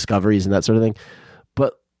new discoveries and that sort of thing?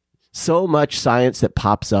 But so much science that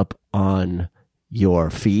pops up on your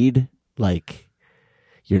feed, like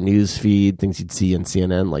your news feed, things you'd see on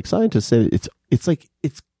CNN, like scientists say it's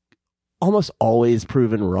almost always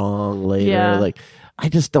proven wrong later. Yeah. Like, I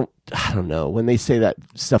don't know. When they say that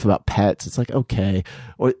stuff about pets, it's like, okay.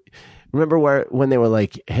 Or remember when they were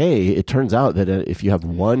like, hey, it turns out that if you have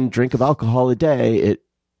one drink of alcohol a day,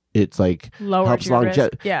 it's like lowers helps your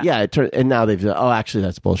longevity. risk. Yeah. And now they've said, oh, actually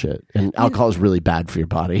that's bullshit. And alcohol is really bad for your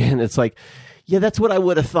body. And it's like, yeah, that's what I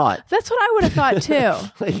would have thought. That's what I would have thought too.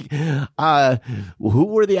 Like, who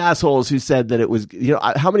were the assholes who said that it was,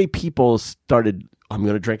 how many people started, I'm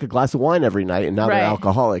going to drink a glass of wine every night, and now they're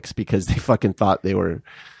alcoholics because they fucking thought they were,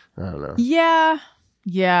 I don't know. Yeah.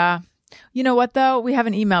 Yeah. You know what, though? We have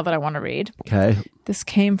an email that I want to read. Okay. This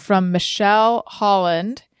came from Michelle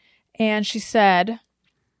Holland, and she said,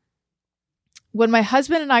 when my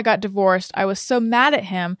husband and I got divorced, I was so mad at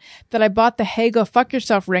him that I bought the Hey Go Fuck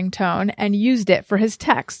Yourself ringtone and used it for his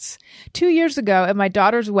texts. 2 years ago at my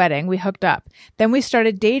daughter's wedding, we hooked up. Then we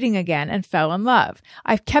started dating again and fell in love.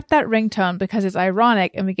 I've kept that ringtone because it's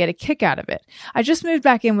ironic and we get a kick out of it. I just moved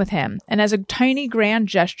back in with him, and as a tiny grand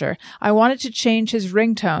gesture, I wanted to change his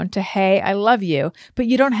ringtone to Hey, I love you, but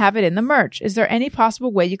you don't have it in the merch. Is there any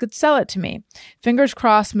possible way you could sell it to me? Fingers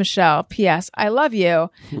crossed, Michelle. P.S. I love you.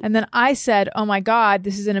 And then I said, oh my God,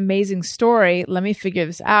 this is an amazing story. Let me figure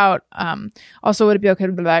this out. Also, would it be okay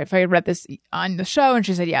if I read this on the show? And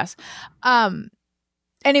she said yes.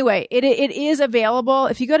 Anyway, it is available.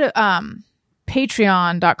 If you go to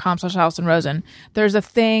patreon.com/Alison Rosen, there's a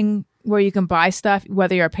thing where you can buy stuff,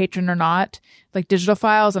 whether you're a patron or not, like digital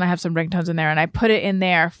files. And I have some ringtones in there, and I put it in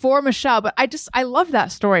there for Michelle. But I love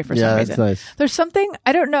that story for some reason. That's nice. There's something,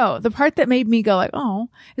 I don't know. The part that made me go like, oh,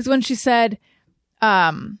 is when she said,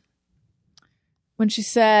 2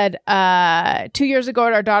 years ago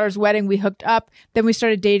at our daughter's wedding, we hooked up, then we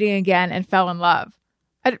started dating again and fell in love.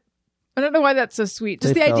 I don't know why that's so sweet.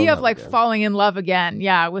 Just the idea of like falling in love again.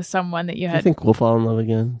 Yeah, with someone that you had. Do you think we'll fall in love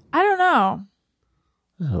again? I don't know.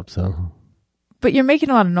 I hope so. But you're making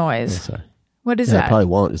a lot of noise. Oh, sorry. What is that? I probably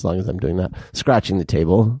won't as long as I'm doing that. Scratching the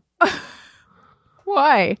table.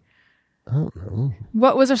 Why? I don't know.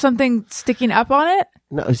 What, was there something sticking up on it?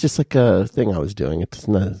 No, it's just like a thing I was doing. It's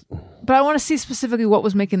not. But I want to see specifically what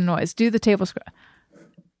was making the noise. Do the table scratch.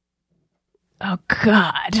 Oh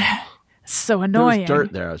God. So annoying. There was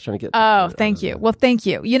dirt there. I was trying to get. Oh, thank you. Well, thank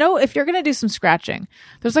you. If you're going to do some scratching,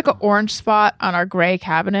 there's like an orange spot on our gray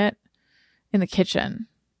cabinet in the kitchen.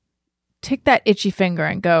 Take that itchy finger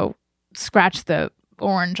and go scratch the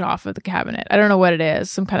orange off of the cabinet. I don't know what it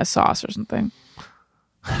is. Some kind of sauce or something.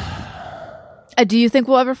 Do you think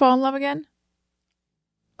we'll ever fall in love again?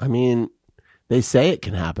 I mean, they say it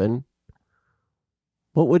can happen.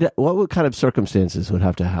 What kind of circumstances would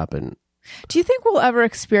have to happen? Do you think we'll ever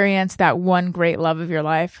experience that one great love of your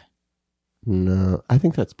life? No, I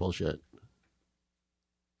think that's bullshit.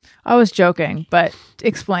 I was joking, but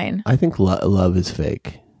explain. I think love is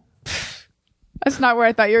fake. That's not where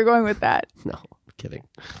I thought you were going with that. No, I'm kidding.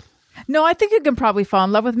 No, I think you can probably fall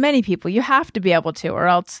in love with many people. You have to be able to, or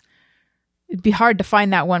else it'd be hard to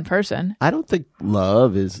find that one person. I don't think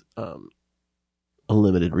love is a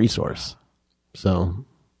limited resource. So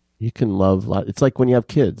you can love a lot. It's like when you have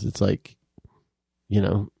kids. It's like, you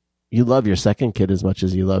know, you love your second kid as much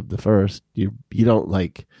as you love the first. You don't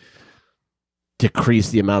like decrease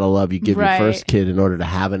the amount of love you give your first kid in order to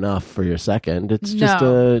have enough for your second. It's just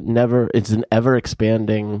it's an ever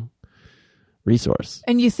expanding resource.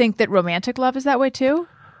 And you think that romantic love is that way too?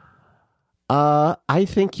 I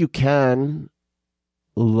think you can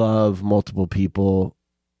love multiple people.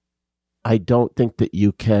 I don't think that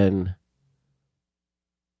you can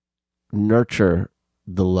nurture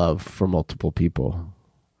the love for multiple people.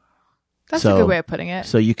 That's a good way of putting it.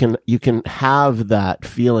 So you can have that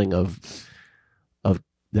feeling of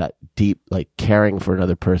that deep, like, caring for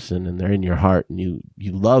another person, and they're in your heart and you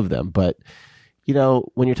love them. But, you know,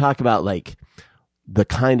 when you're talking about like the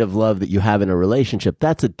kind of love that you have in a relationship,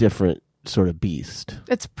 that's a different sort of beast.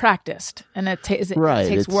 It's practiced, and it takes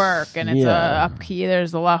work, and it's a upkeep.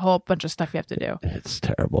 There's a whole bunch of stuff you have to do. It's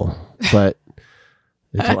terrible, but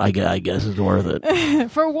I guess it's worth it.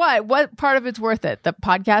 For what? What part of it's worth it? The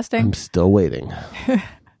podcasting? I'm still waiting.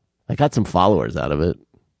 I got some followers out of it.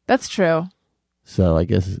 That's true. So I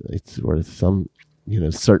guess it's worth some,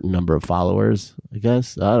 certain number of followers, I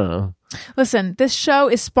guess. I don't know. Listen, this show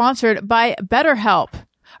is sponsored by BetterHelp.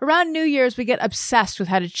 Around New Year's, we get obsessed with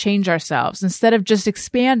how to change ourselves instead of just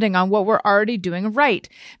expanding on what we're already doing right.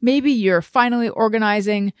 Maybe you're finally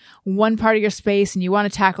organizing one part of your space and you want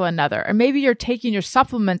to tackle another. Or maybe you're taking your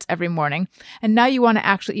supplements every morning and now you want to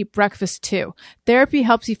actually eat breakfast too. Therapy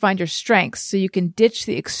helps you find your strengths so you can ditch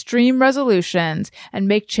the extreme resolutions and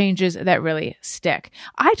make changes that really stick.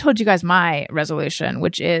 I told you guys my resolution,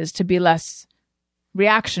 which is to be less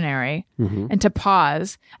reactionary and to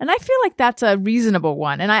pause. And I feel like that's a reasonable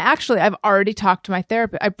one. And I've already talked to my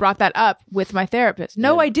therapist. I brought that up with my therapist.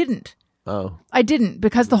 No, I didn't. Oh. I didn't,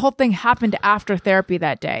 because the whole thing happened after therapy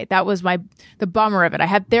that day. That was the bummer of it. I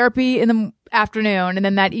had therapy in the afternoon, and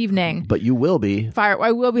then that evening. But you will be.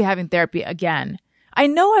 I will be having therapy again. I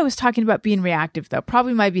know I was talking about being reactive, though.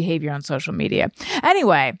 Probably my behavior on social media.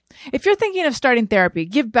 Anyway, if you're thinking of starting therapy,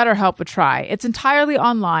 give BetterHelp a try. It's entirely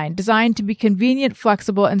online, designed to be convenient,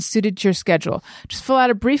 flexible, and suited to your schedule. Just fill out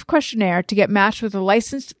a brief questionnaire to get matched with a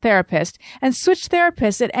licensed therapist and switch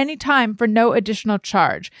therapists at any time for no additional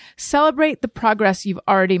charge. Celebrate the progress you've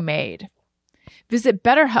already made. Visit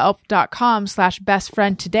BetterHelp.com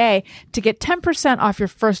 /bestfriend today to get 10% off your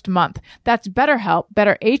first month. That's BetterHelp,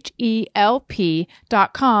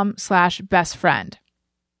 BetterHelp.com /bestfriend.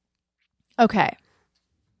 Okay.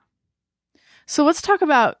 So let's talk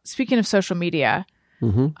about, speaking of social media,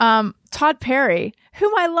 Todd Perry,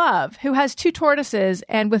 whom I love, who has 2 tortoises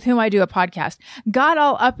and with whom I do a podcast, got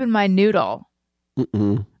all up in my noodle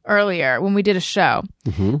earlier when we did a show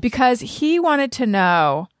because he wanted to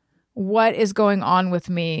know what is going on with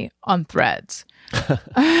me on Threads. Because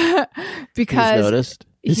he's noticed.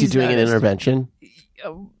 Is he doing an intervention?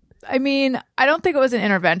 I mean, I don't think it was an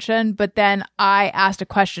intervention, but then I asked a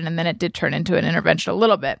question and then it did turn into an intervention a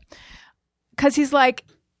little bit. Because he's like,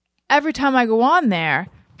 every time I go on there,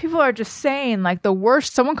 people are just saying like the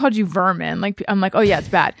worst. Someone called you vermin. Like, I'm like, oh yeah, it's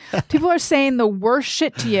bad. People are saying the worst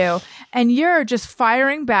shit to you, and you're just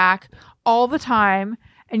firing back all the time,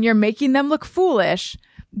 and you're making them look foolish.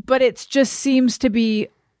 But it just seems to be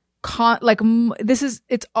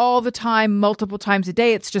it's all the time, multiple times a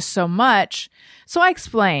day. It's just so much. So I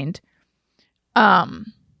explained. But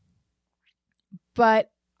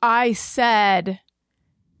I said,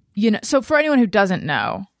 so for anyone who doesn't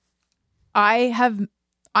know, I'm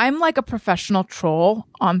like a professional troll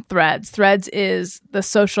on Threads. Threads is the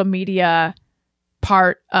social media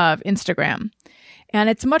part of Instagram. And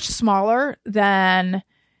it's much smaller than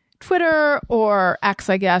Twitter or X,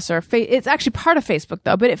 I guess, or it's actually part of Facebook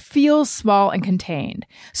though, but it feels small and contained.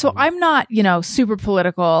 So I'm not, super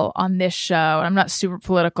political on this show. I'm not super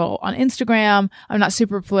political on Instagram. I'm not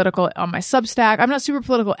super political on my Substack. I'm not super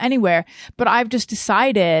political anywhere, but I've just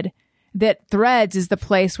decided that Threads is the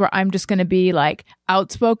place where I'm just going to be like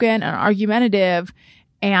outspoken and argumentative.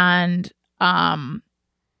 And I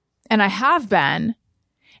have been.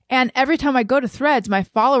 And every time I go to Threads, my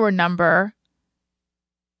follower number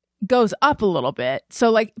goes up a little bit.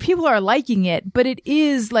 So like people are liking it, but it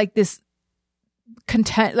is like this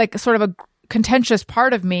content, like sort of a contentious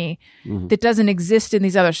part of me that doesn't exist in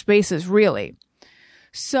these other spaces, really.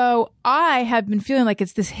 So I have been feeling like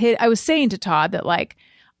it's this I was saying to Todd that like,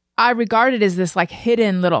 I regard it as this like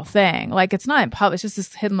hidden little thing. Like it's not in public, it's just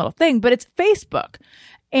this hidden little thing, but it's Facebook.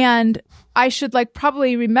 And I should like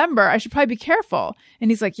probably remember, I should probably be careful.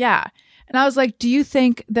 And he's like, yeah. And I was like, do you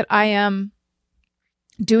think that I am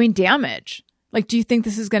doing damage? Like, do you think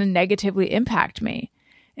this is going to negatively impact me?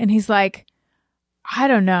 And he's like, I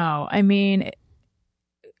don't know. I mean,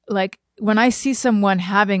 like when I see someone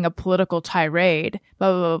having a political tirade,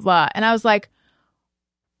 blah, blah, blah, blah. And I was like,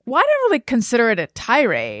 well, I don't really consider it a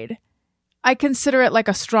tirade. I consider it like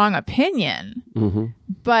a strong opinion.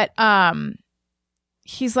 But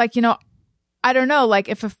he's like, you know, I don't know. Like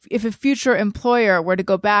if a future employer were to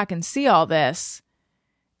go back and see all this,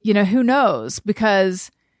 you know, who knows?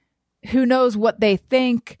 Because who knows what they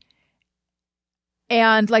think.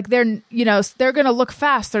 And like they're going to look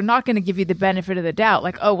fast. They're not going to give you the benefit of the doubt.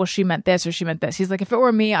 Like, oh, well, she meant this or she meant this. He's like, if it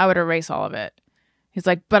were me, I would erase all of it. He's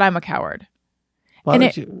like, but I'm a coward.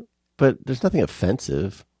 But there's nothing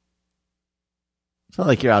offensive. It's not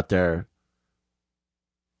like you're out there.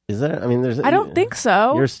 Is there? I mean, I don't think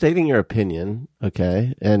so. You're stating your opinion,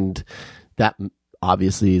 okay? And that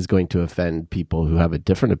obviously is going to offend people who have a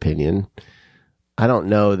different opinion. I don't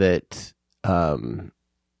know that,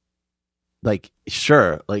 like,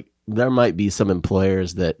 sure, like, there might be some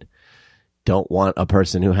employers that don't want a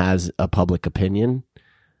person who has a public opinion,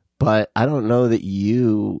 but I don't know that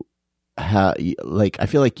you like, I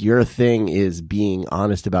feel like your thing is being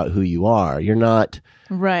honest about who you are. You're not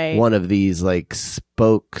one of these like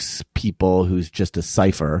spokespeople who's just a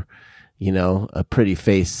cipher, you know, a pretty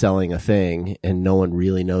face selling a thing and no one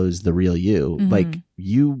really knows the real you. Like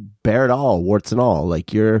you bear it all, warts and all.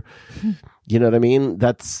 Like you're, you know what I mean?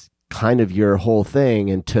 That's kind of your whole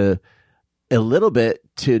thing. And to a little bit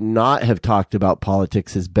to not have talked about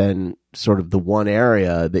politics has been sort of the one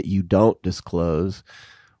area that you don't disclose.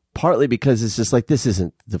 Partly because it's just like, this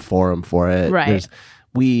isn't the forum for it. Right.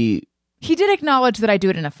 He did acknowledge that I do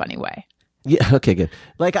it in a funny way. Yeah. Okay, good.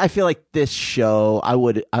 Like, I feel like this show, I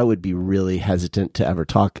would be really hesitant to ever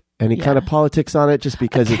talk any kind of politics on it just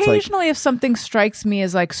because it's like. Occasionally, if something strikes me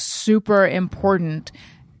as like super important,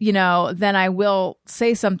 you know, then I will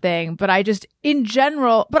say something. But I just, in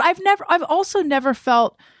general, but I've also never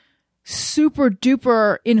felt super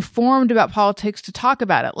duper informed about politics to talk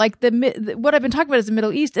about it. Like what I've been talking about is the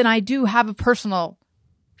Middle East, and I do have a personal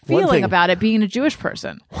feeling about it being a Jewish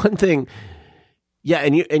person. One thing, yeah,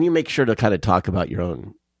 and you make sure to kind of talk about your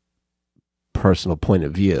own personal point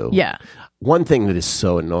of view. Yeah. One thing that is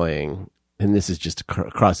so annoying, and this is just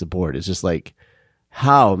across the board, is just like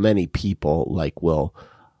how many people like will,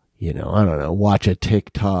 you know, I don't know, watch a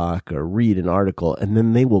TikTok or read an article, and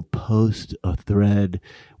then they will post a thread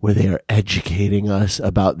where they are educating us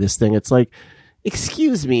about this thing. It's like,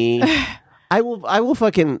 excuse me, I will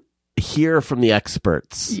fucking hear from the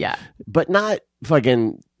experts. Yeah. But not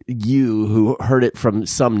fucking you who heard it from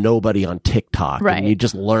some nobody on TikTok. Right. And you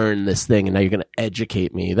just learn this thing and now you're going to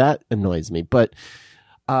educate me. That annoys me. But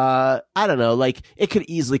I don't know, like it could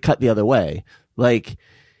easily cut the other way. Like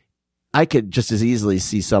I could just as easily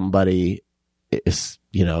see somebody,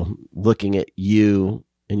 you know, looking at you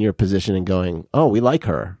in your position and going, "Oh, we like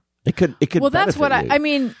her." It could. Well, that's what I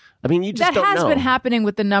mean. I mean, you just that don't has know. Been happening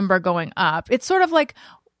with the number going up. It's sort of like,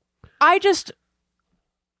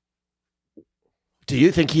 Do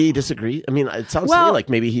you think he disagrees? I mean, it sounds to me like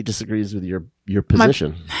maybe he disagrees with your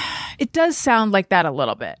position. It does sound like that a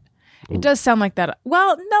little bit. It does sound like that.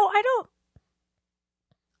 Well, no,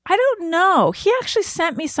 I don't know. He actually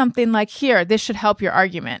sent me something like, here, this should help your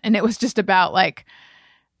argument. And it was just about like,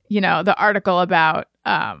 you know, the article about...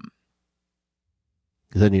 Is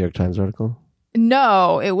that a New York Times article?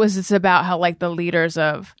 No, it's about how like the leaders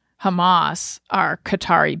of Hamas are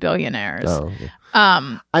Qatari billionaires. Oh, okay.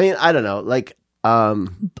 I mean, I don't know. Like,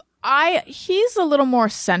 he's a little more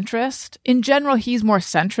centrist. In general, he's more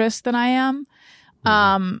centrist than I am.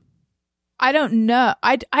 I don't know.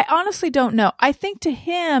 I honestly don't know. I think to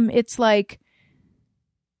him, it's like,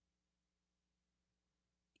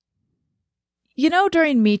 you know,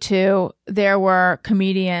 during Me Too, there were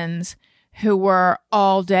comedians who were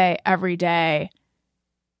all day, every day.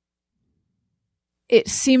 It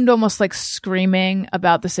seemed almost like screaming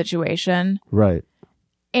about the situation. Right.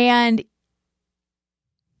 And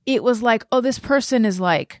it was like, oh, this person is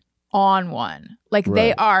like on one. Like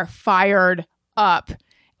they are fired up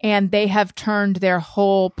and they have turned their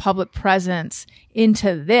whole public presence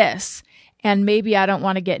into this. And maybe I don't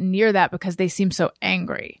want to get near that because they seem so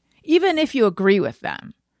angry, even if you agree with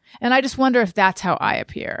them. And I just wonder if that's how I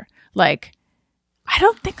appear. Like, I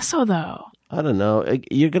don't think so, though. I don't know.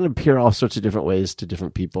 You're going to appear all sorts of different ways to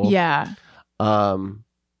different people. Yeah.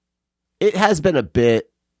 It has been a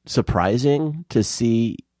bit surprising to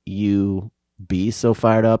see you be so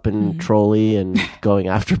fired up and trolly and going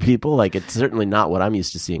after people. Like, it's certainly not what I'm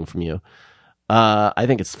used to seeing from you. I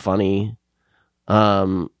think it's funny.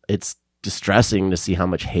 It's distressing to see how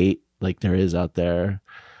much hate like there is out there,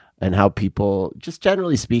 and how people, just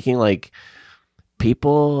generally speaking, like,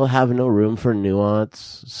 people have no room for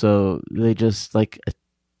nuance. So they just like,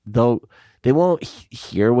 they won't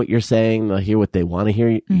hear what you're saying. They'll hear what they want to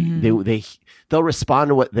hear. They'll respond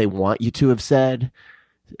to what they want you to have said,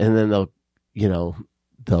 and then they'll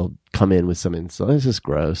come in with some insult. It's just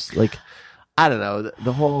gross. Like, I don't know,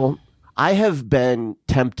 the whole. I have been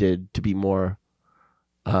tempted to be more.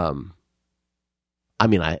 I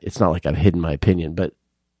mean, it's not like I've hidden my opinion, but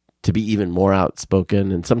to be even more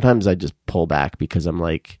outspoken. And sometimes I just pull back because I'm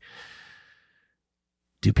like,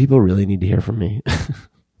 do people really need to hear from me?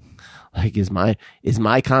 Like, is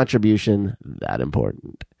my contribution that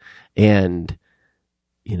important? And,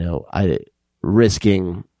 I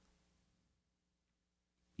risking,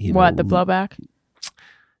 the blowback?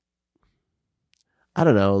 I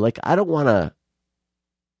don't know. Like, I don't want to.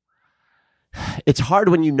 It's hard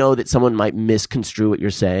when you know that someone might misconstrue what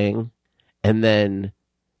you're saying and then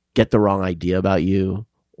get the wrong idea about you,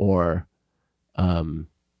 or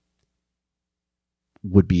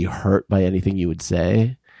would be hurt by anything you would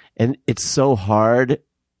say. And it's so hard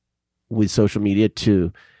with social media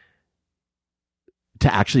to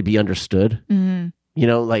actually be understood.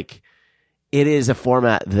 Like, it is a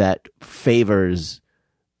format that favors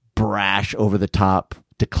brash, over the top,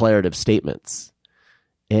 declarative statements.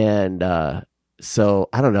 And so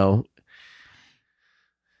I don't know.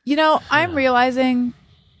 I'm realizing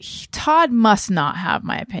Todd must not have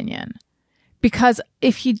my opinion, because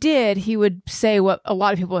if he did, he would say what a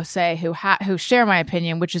lot of people say who share my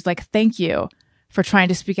opinion, which is like, thank you for trying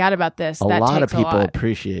to speak out about this. A lot of people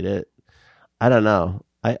appreciate it. I don't know.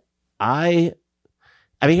 I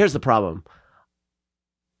mean, here's the problem.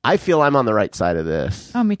 I feel I'm on the right side of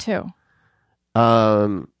this. Oh, me too.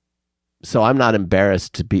 So I'm not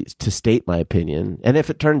embarrassed to state my opinion. And if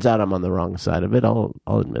it turns out I'm on the wrong side of it, I'll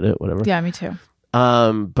admit it, whatever. Yeah, me too.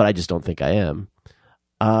 But I just don't think I am.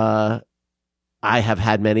 I have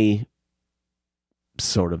had many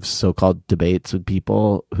sort of so-called debates with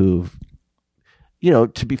people who've,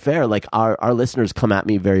 to be fair, like, our listeners come at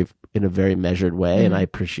me in a very measured way, and I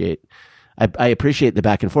appreciate the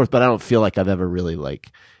back and forth, but I don't feel like I've ever really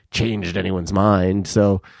like changed anyone's mind.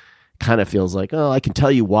 So kind of feels like, I can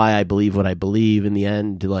tell you why I believe what I believe. In the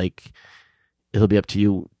end, like, it'll be up to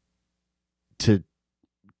you to,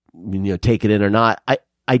 take it in or not.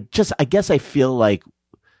 I guess I feel like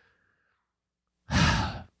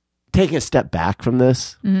taking a step back from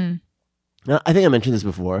this. Now, I think I mentioned this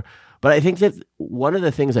before, but I think that one of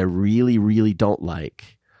the things I really, really don't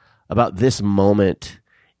like about this moment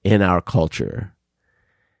in our culture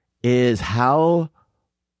is how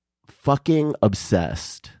fucking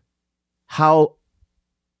obsessed, how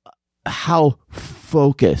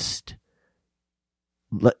focused,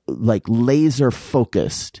 like laser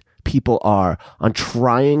focused people are on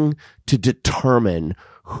trying to determine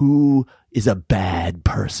who is a bad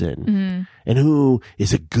person and who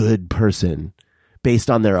is a good person based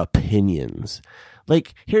on their opinions.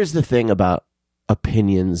 Like, here's the thing about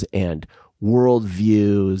opinions and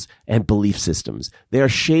worldviews and belief systems. They are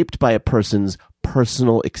shaped by a person's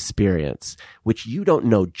personal experience, which you don't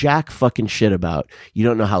know jack fucking shit about. You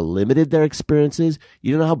don't know how limited their experience is.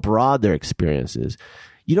 You don't know how broad their experience is.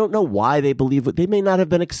 You don't know why they believe what they may not have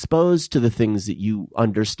been exposed to the things that you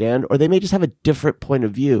understand, or they may just have a different point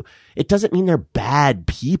of view. It doesn't mean they're bad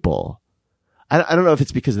people. I don't know if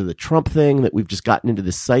it's because of the Trump thing that we've just gotten into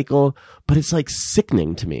this cycle, but it's like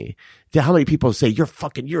sickening to me. How many people say you're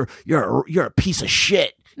a piece of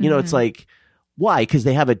shit? It's like, why? Because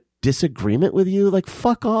they have a disagreement with you? Like,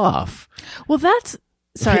 fuck off. Well,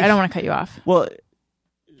 sorry, I don't want to cut you off. Well,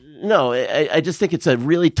 no, I just think it's a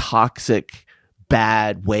really toxic,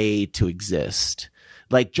 bad way to exist.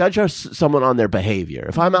 Like, judge someone on their behavior.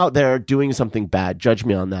 If I'm out there doing something bad, judge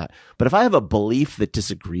me on that. But if I have a belief that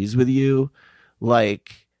disagrees with you,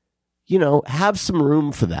 like, have some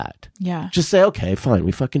room for that. Yeah. Just say, okay, fine,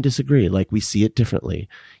 we fucking disagree. Like, we see it differently.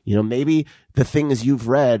 Maybe the things you've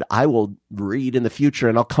read, I will read in the future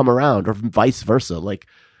and I'll come around, or vice versa. Like,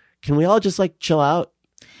 can we all just like chill out?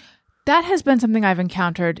 That has been something I've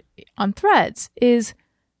encountered on Threads, is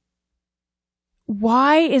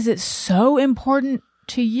why is it so important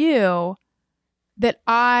to you that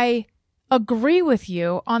I agree with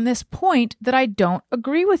you on this point that I don't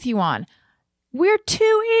agree with you on? We're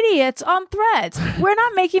two idiots on Threads. We're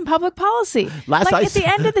not making public policy. At the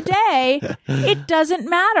end of the day, it doesn't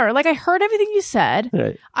matter. Like, I heard everything you said.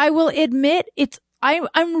 Right. I will admit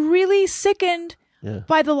I'm really sickened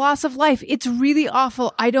by the loss of life. It's really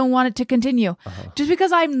awful. I don't want it to continue. Just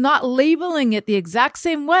because I'm not labeling it the exact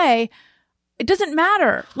same way, it doesn't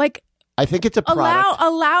matter. Like, I think it's a product.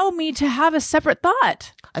 Allow me to have a separate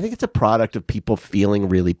thought. I think it's a product of people feeling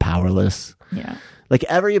really powerless. Yeah. Like,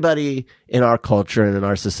 everybody in our culture and in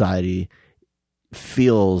our society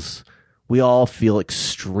we all feel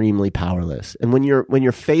extremely powerless. And when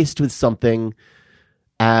you're faced with something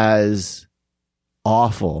as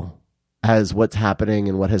awful as what's happening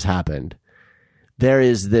and what has happened, there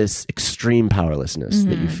is this extreme powerlessness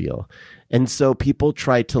that you feel. And so people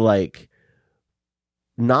try to, like,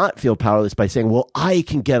 not feel powerless by saying, well, I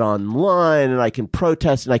can get online and I can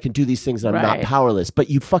protest and I can do these things and I'm not powerless.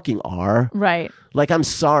 But you fucking are. Right. Like, I'm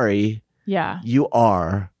sorry. Yeah. You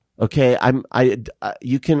are. Okay.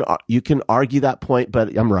 You can argue that point,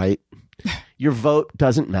 but I'm right. Your vote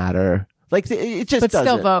doesn't matter. Like, it just doesn't.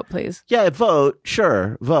 But still vote, please. Yeah, vote.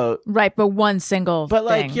 Sure, vote. Right, but one single But,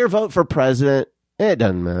 like, thing. your vote for president, it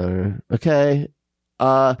doesn't matter. Okay?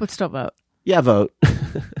 But still vote. Yeah, vote.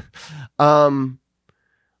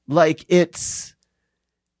 Like, it's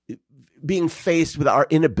being faced with our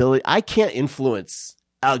inability. I can't influence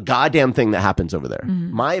a goddamn thing that happens over there.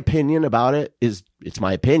 My opinion about it is, it's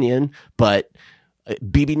my opinion, but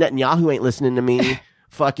Bibi Netanyahu ain't listening to me.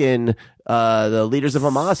 Fucking the leaders of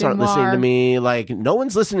Hamas aren't listening to me. Like, no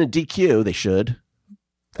one's listening to DQ. They should.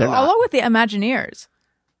 They're not. Along with the Imagineers.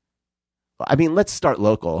 I mean, let's start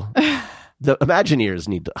local. The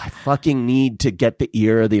Imagineers I fucking need to get the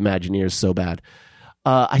ear of the Imagineers so bad.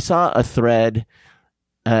 I saw a thread,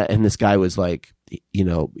 and this guy was like, he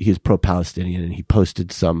was pro-Palestinian, and he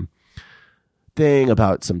posted some thing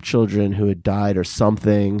about some children who had died or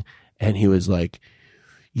something, and he was like,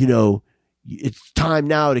 it's time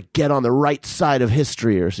now to get on the right side of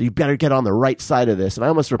history, or so you better get on the right side of this. And I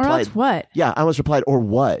almost replied, or else what? Yeah, I almost replied, or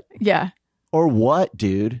what? Yeah. Or what,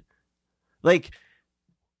 dude? Like,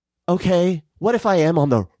 okay, what if I am on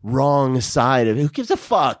the wrong side of it? Who gives a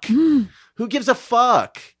fuck? Who gives a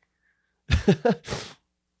fuck?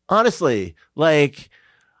 Honestly, like,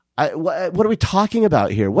 what are we talking about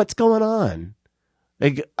here? What's going on?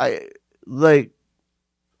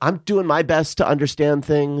 I'm doing my best to understand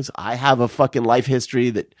things. I have a fucking life history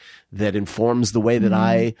that informs the way that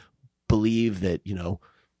I believe that,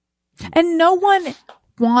 And no one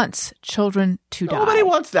wants children to die. Nobody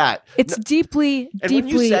wants that. It's deeply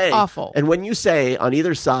awful. And when you say on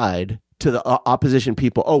either side to the opposition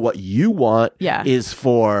people, oh, what you want is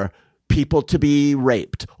for people to be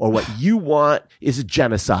raped, or what you want is a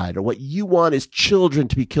genocide, or what you want is children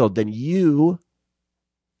to be killed, then you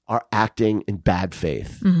are acting in bad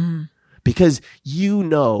faith. Because you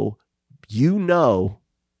know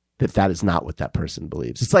that is not what that person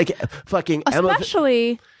believes. It's like fucking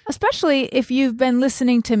especially if you've been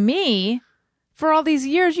listening to me for all these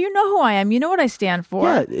years. You know who I am. You know what I stand for.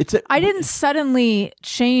 Yeah, I didn't suddenly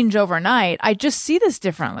change overnight. I just see this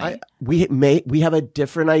differently. We have a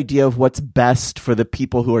different idea of what's best for the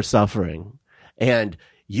people who are suffering. And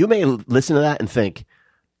you may listen to that and think,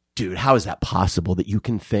 dude, how is that possible that you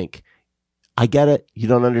can think? I get it. You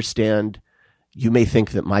don't understand. You may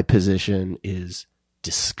think that my position is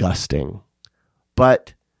disgusting.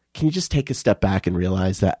 But can you just take a step back and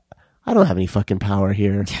realize that I don't have any fucking power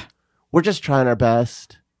here? We're just trying our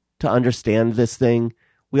best to understand this thing.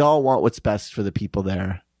 We all want what's best for the people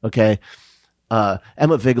there. Okay. Emma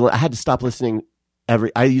Vigeland, I had to stop listening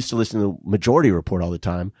I used to listen to the Majority Report all the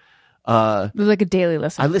time. It was like a daily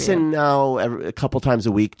listen. I listen now a couple times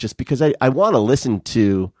a week just because I want to listen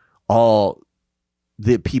to all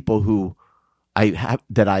the people who I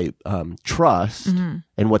trust and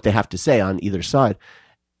what they have to say on either side.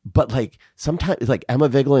 But like sometimes, like Emma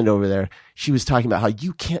Vigeland over there, she was talking about how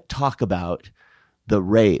you can't talk about the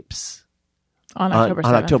rapes on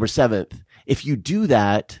October 7th. If you do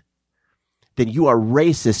that, then you are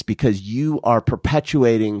racist because you are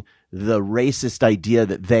perpetuating the racist idea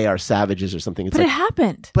that they are savages or something. But it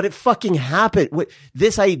happened. But it fucking happened.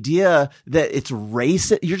 This idea that it's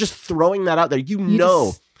racist, you're just throwing that out there. You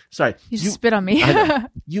just spit on me.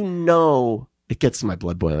 It gets my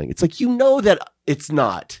blood boiling. It's like, that it's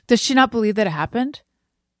not. Does she not believe that it happened?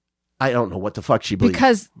 I don't know what the fuck she believes.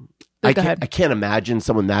 Because I can't imagine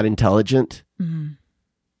someone that intelligent and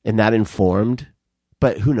that informed.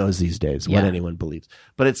 But who knows these days what anyone believes.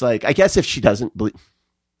 But it's like, I guess if she doesn't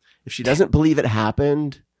believe it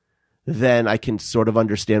happened, then I can sort of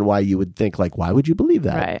understand why you would think, like, why would you believe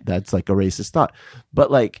that? Right. That's like a racist thought. But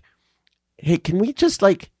like, hey, can we just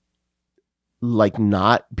like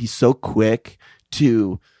not be so quick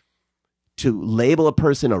to label a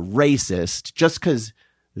person a racist just because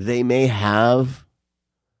they may have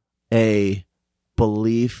a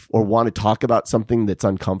belief or want to talk about something that's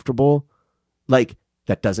uncomfortable? Like,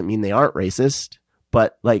 that doesn't mean they aren't racist,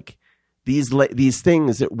 but like these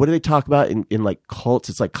things that, what do they talk about in like cults?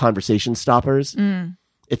 It's like conversation stoppers.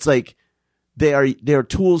 It's like they are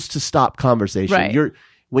tools to stop conversation. Right.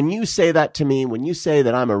 When you say that to me, when you say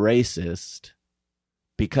that I'm a racist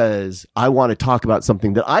because I want to talk about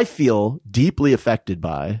something that I feel deeply affected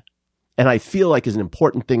by, and I feel like is an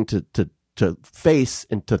important thing to face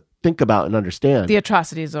and to think about and understand. The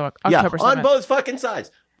atrocities of October 7th. On both fucking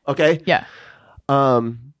sides. Okay. Yeah.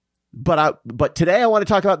 But today I want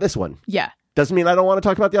to talk about this one. Yeah. Doesn't mean I don't want to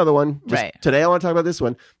talk about the other one. Just right. Today I want to talk about this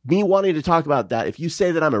one. Me wanting to talk about that. If you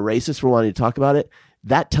say that I'm a racist for wanting to talk about it,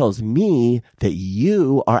 that tells me that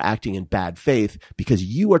you are acting in bad faith because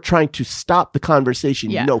you are trying to stop the conversation.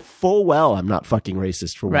 Yeah. You know full well I'm not fucking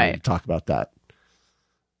racist for wanting to talk about that.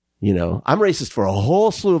 You know, I'm racist for a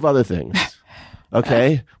whole slew of other things.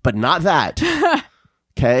 Okay? But not that.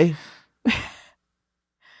 Okay?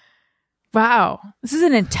 Wow. This is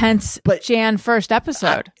an intense Jan 1st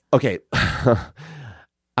episode. Okay.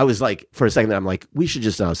 I was like, for a second, I'm like, we should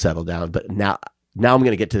just now settle down. But now I'm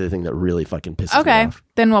going to get to the thing that really fucking pisses me off.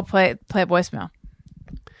 Then we'll play a voicemail.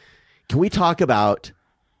 Can we talk about,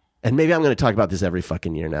 and maybe I'm going to talk about this every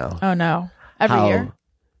fucking year now. Oh, no. Every year?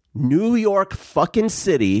 New York fucking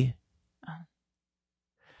City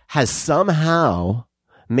has somehow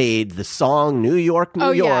made the song New York,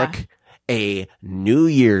 New York a New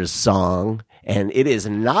Year's song, and it is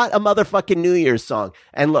not a motherfucking New Year's song.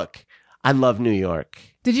 And look, I love New York.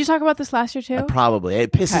 Did you talk about this last year too? Probably.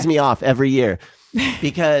 It pisses me off every year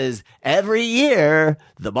because every year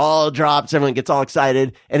the ball drops, everyone gets all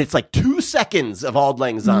excited, and it's like 2 seconds of Auld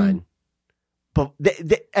Lang Syne. But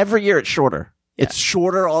every year it's shorter. Yeah. It's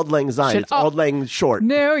shorter Auld Lang Syne. It's Auld Lang short.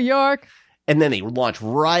 New York. And then they launch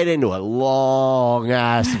right into a long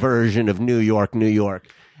ass version of New York, New York.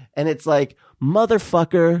 And it's like,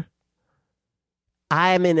 motherfucker,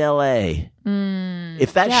 I'm in LA.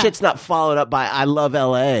 If that shit's not followed up by I love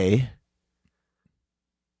LA,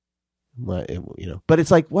 but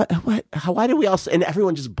it's like, what, why do we all, and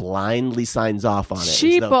everyone just blindly signs off on it.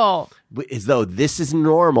 Sheeple. As though this is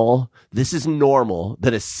normal. This is normal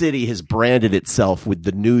that a city has branded itself with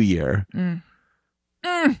the New Year.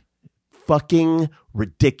 Fucking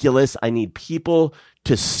ridiculous. I need people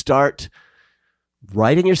to start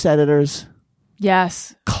writing your senators.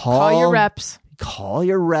 Yes. Call your reps. Call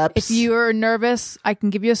your reps. If you are nervous, I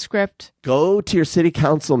can give you a script. Go to your city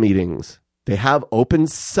council meetings. They have open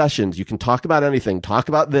sessions. You can talk about anything. Talk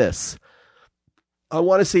about this. I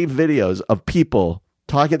want to see videos of people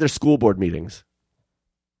talking at their school board meetings.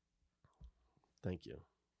 Thank you.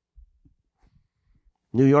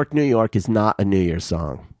 New York, New York is not a New Year's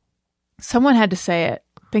song. Someone had to say it.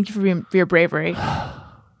 Thank you for your bravery.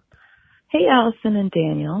 Hey, Alison and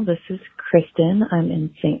Daniel. This is Kristen. I'm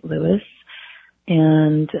in St. Louis.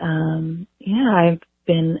 And, I've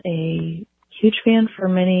been a huge fan for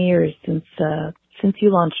many years since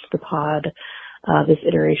you launched the pod, this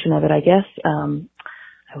iteration of it, I guess.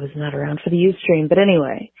 I was not around for the Ustream, but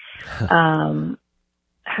anyway,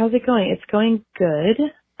 how's it going? It's going good.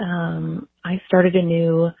 I started a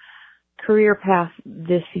new career path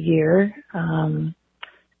this year,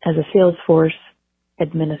 as a Salesforce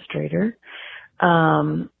administrator,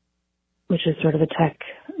 which is sort of a tech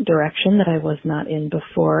direction that I was not in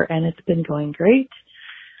before, and it's been going great.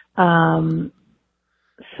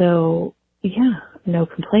 So yeah, no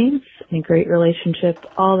complaints, a great relationship,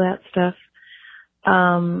 all that stuff.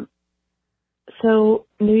 So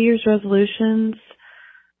New Year's resolutions,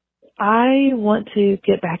 I want to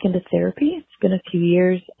get back into therapy. It's been a few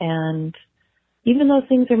years, and even though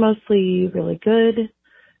things are mostly really good,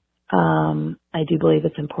 I do believe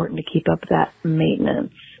it's important to keep up that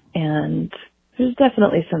maintenance. And there's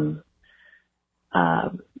definitely some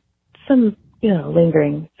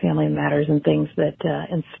lingering family matters and things that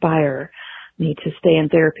inspire me to stay in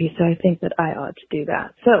therapy. So I think that I ought to do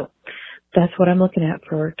that. So that's what I'm looking at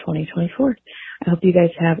for 2024. I hope you guys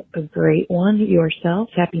have a great one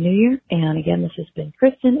yourselves. Happy New Year. And again, this has been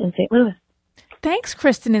Kristen in St. Louis. Thanks,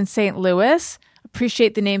 Kristen in St. Louis.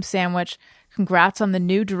 Appreciate the name sandwich. Congrats on the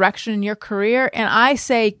new direction in your career. And I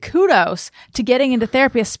say kudos to getting into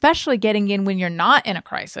therapy, especially getting in when you're not in a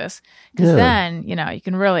crisis. Because then, you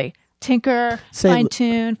can really tinker, fine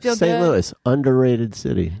tune, feel good. St. Louis, underrated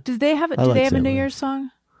city. Do they have a New Year's song?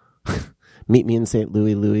 Meet me in St.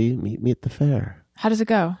 Louis, meet me at the fair. How does it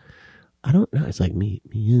go? I don't know. It's like me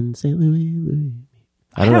in St. Louis.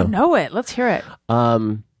 I don't know it. Let's hear it.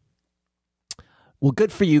 Well,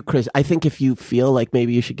 good for you, Chris. I think if you feel like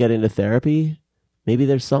maybe you should get into therapy, maybe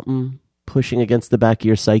there's something pushing against the back of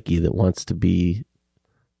your psyche that wants to be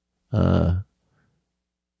thought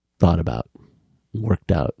about,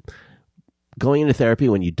 worked out. Going into therapy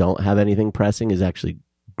when you don't have anything pressing is actually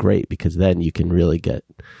great because then you can really get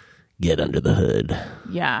under the hood.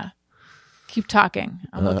 Yeah. Keep talking.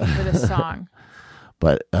 I'm looking for this song.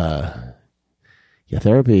 But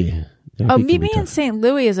therapy. Oh, Meet Me in St.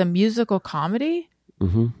 Louis is a musical comedy?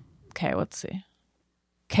 Mm-hmm. Okay, let's see.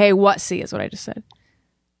 Okay, what see is what I just said.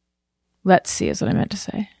 Let's see is what I meant to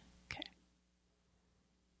say. Okay.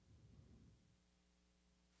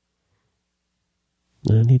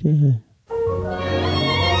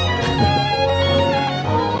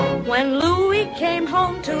 When Louis came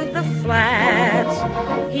home to the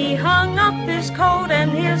flats, he hung up his coat and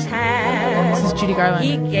his hat. This is Judy Garland.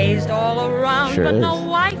 He gazed all around, Sure but is. no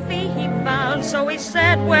wifey he found, so he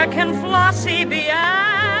said, "Where can Flossie be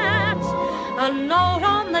at?" A note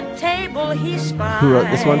on the table he spied. Who wrote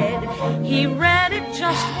this one? He read it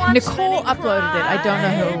just once. Nicole uploaded it. I don't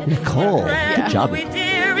know who. Nicole, good job. Louis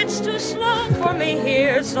dear, it's too slow for me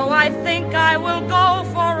here, so I think I will go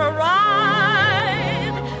for a ride.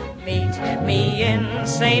 Meet me in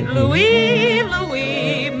St. Louis,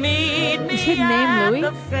 Louis. Meet me Is his name at Louis?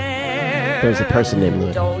 the fair. There's a person named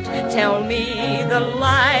Louis. Don't tell me the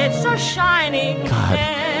lights are shining God.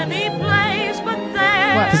 any place but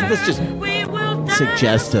there. What? Doesn't this just We will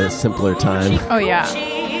suggest a simpler time? Oh, yeah.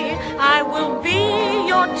 I will be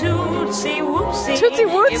your Tootsie Wootsie. Tootsie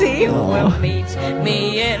Wootsie? If you Oh. will meet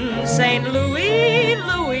me in St. Louis,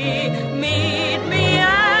 Louis. Meet me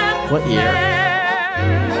at the What year? fair.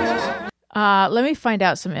 Let me find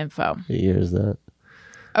out some info. What year is that?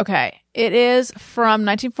 Okay. It is from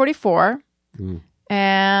 1944. Mm.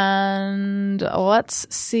 And let's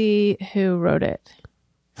see who wrote it.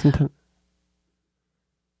 Sometime.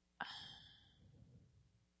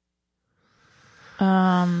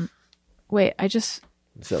 Wait, I just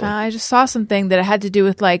So, I just saw something that it had to do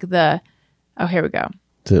with like the. Oh, here we go.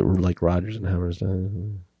 is it like Rodgers and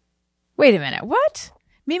Hammerstein? Wait a minute. What?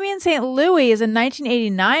 Meet Me in St. Louis is a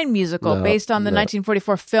 1989 musical No, based on the no.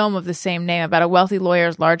 1944 film of the same name about a wealthy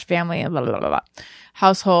lawyer's large family and blah, blah, blah, blah,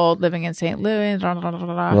 household living in St. Louis. Blah, blah, blah,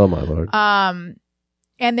 blah, blah. Oh my lord!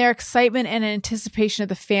 And their excitement and anticipation of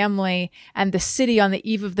the family and the city on the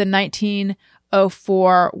eve of the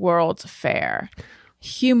 1904 World's Fair.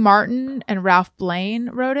 Hugh Martin and Ralph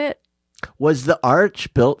Blaine wrote it. Was the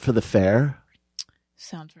arch built for the fair?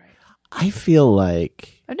 Sounds right. I feel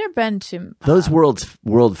like I've never been to those world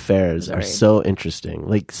fairs are Missouri. so interesting.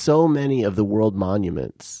 Like so many of the world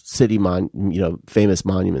monuments, famous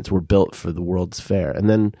monuments were built for the World's Fair, and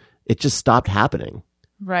then it just stopped happening.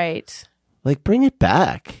 Right. Like, bring it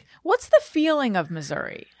back. What's the feeling of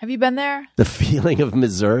Missouri? Have you been there? The feeling of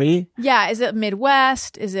Missouri. Yeah. Is it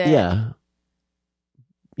Midwest? Is it?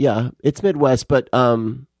 Yeah, it's Midwest, but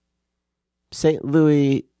St.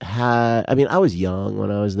 Louis had. I mean, I was young when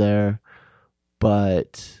I was there,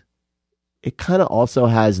 but it kind of also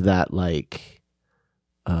has that like,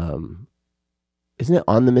 isn't it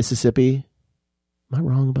on the Mississippi? Am I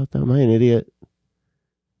wrong about that? Am I an idiot?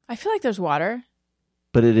 I feel like there's water.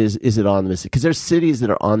 But it is it on the Mississippi? Because there's cities that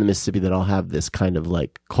are on the Mississippi that all have this kind of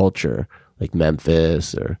like culture, like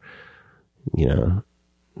Memphis or, New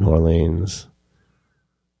Orleans.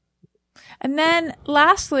 And then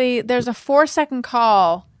lastly, there's a 4-second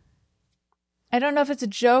call. I don't know if it's a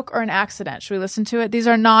joke or an accident. Should we listen to it? These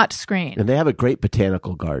are not screened. And they have a great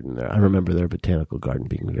botanical garden there. I remember their botanical garden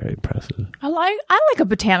being very impressive. I like a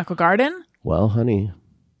botanical garden. Well, honey,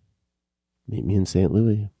 meet me in St.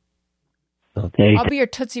 Louis. Okay. I'll be your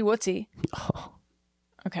Tootsie Wootsie. Oh,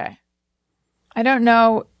 Okay. I don't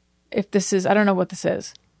know if this is, I don't know what this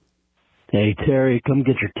is. Hey, Terry, come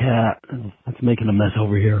get your cat. It's making a mess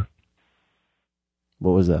over here.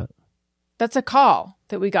 what was that? That's a call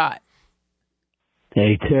that we got.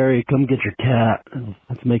 Hey, Terry, come get your cat.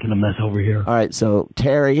 It's making a mess over here. All right, so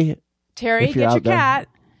Terry, Terry, If you're get your out there- cat.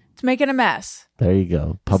 It's making a mess. there you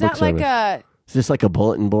go. Public is that service. like a, It's just like a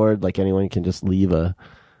bulletin board, like anyone can just leave a.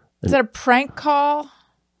 is that a prank call?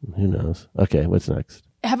 Who knows? Okay, what's next?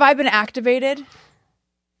 Have I been activated?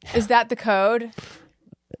 Is that the code?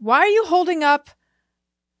 Why are you holding up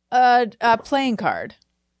a playing card?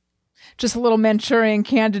 Just a little Manchurian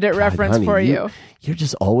Candidate reference honey, for you. You're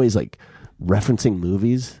just always like referencing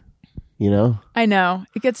movies, I know.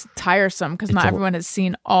 It gets tiresome because not It's a- everyone has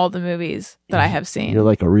seen all the movies that I have seen. You're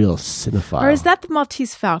like a real cinephile. Or is that the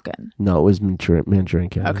Maltese Falcon? No, it was Manchurian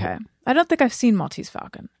Candidate. Okay. I don't think I've seen Maltese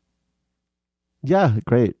Falcon. Yeah,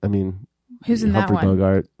 great. I mean, who's in that Humphrey one?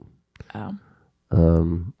 Bogart.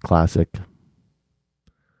 Classic.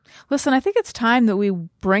 Listen, I think it's time that we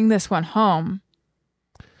bring this one home.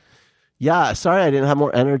 Yeah, sorry I didn't have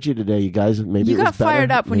more energy today, you guys. Maybe you it was got fired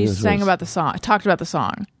better. up when Maybe you it was sang worse. about the song, talked about the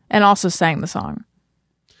song, and also sang the song.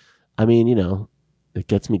 I mean, it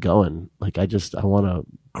gets me going. Like I want to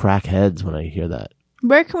crack heads when I hear that.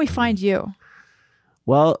 Where can we find you?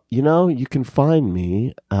 Well, you can find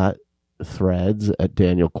me at Threads at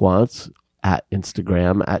Daniel Quantz, at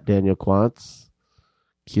Instagram at Daniel Quantz,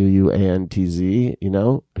 QUANTZ.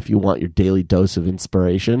 If you want your daily dose of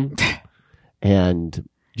inspiration and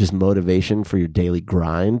just motivation for your daily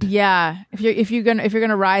grind. Yeah, if you're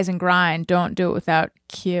gonna rise and grind, don't do it without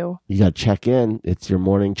Q. You got to check in. It's your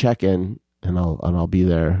morning check in, and I'll be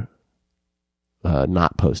there.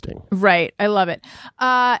 Not posting. Right. I love it.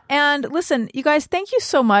 And listen, you guys, thank you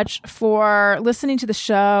so much for listening to the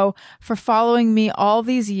show, for following me all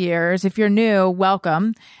these years. If you're new,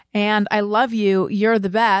 welcome. And I love you. You're the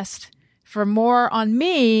best. For more on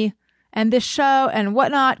me and this show and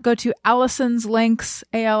whatnot, go to Alison's Links,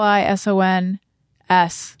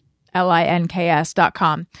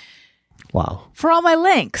 ALISONSLINKS.com. Wow. For all my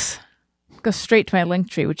links, go straight to my link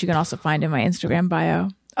tree, which you can also find in my Instagram bio.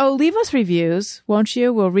 Oh, leave us reviews, won't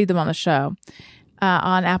you? We'll read them on the show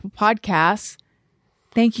on Apple Podcasts.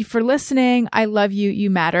 Thank you for listening. I love you. You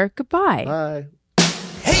matter. Goodbye. Bye.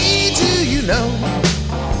 Hey, do you know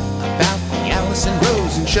about the Alison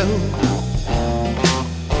Rosen show?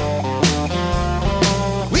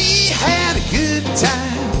 We had a good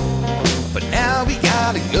time, but now we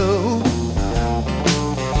gotta go.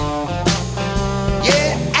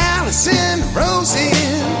 Yeah, Alison Rosen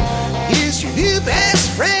is your new best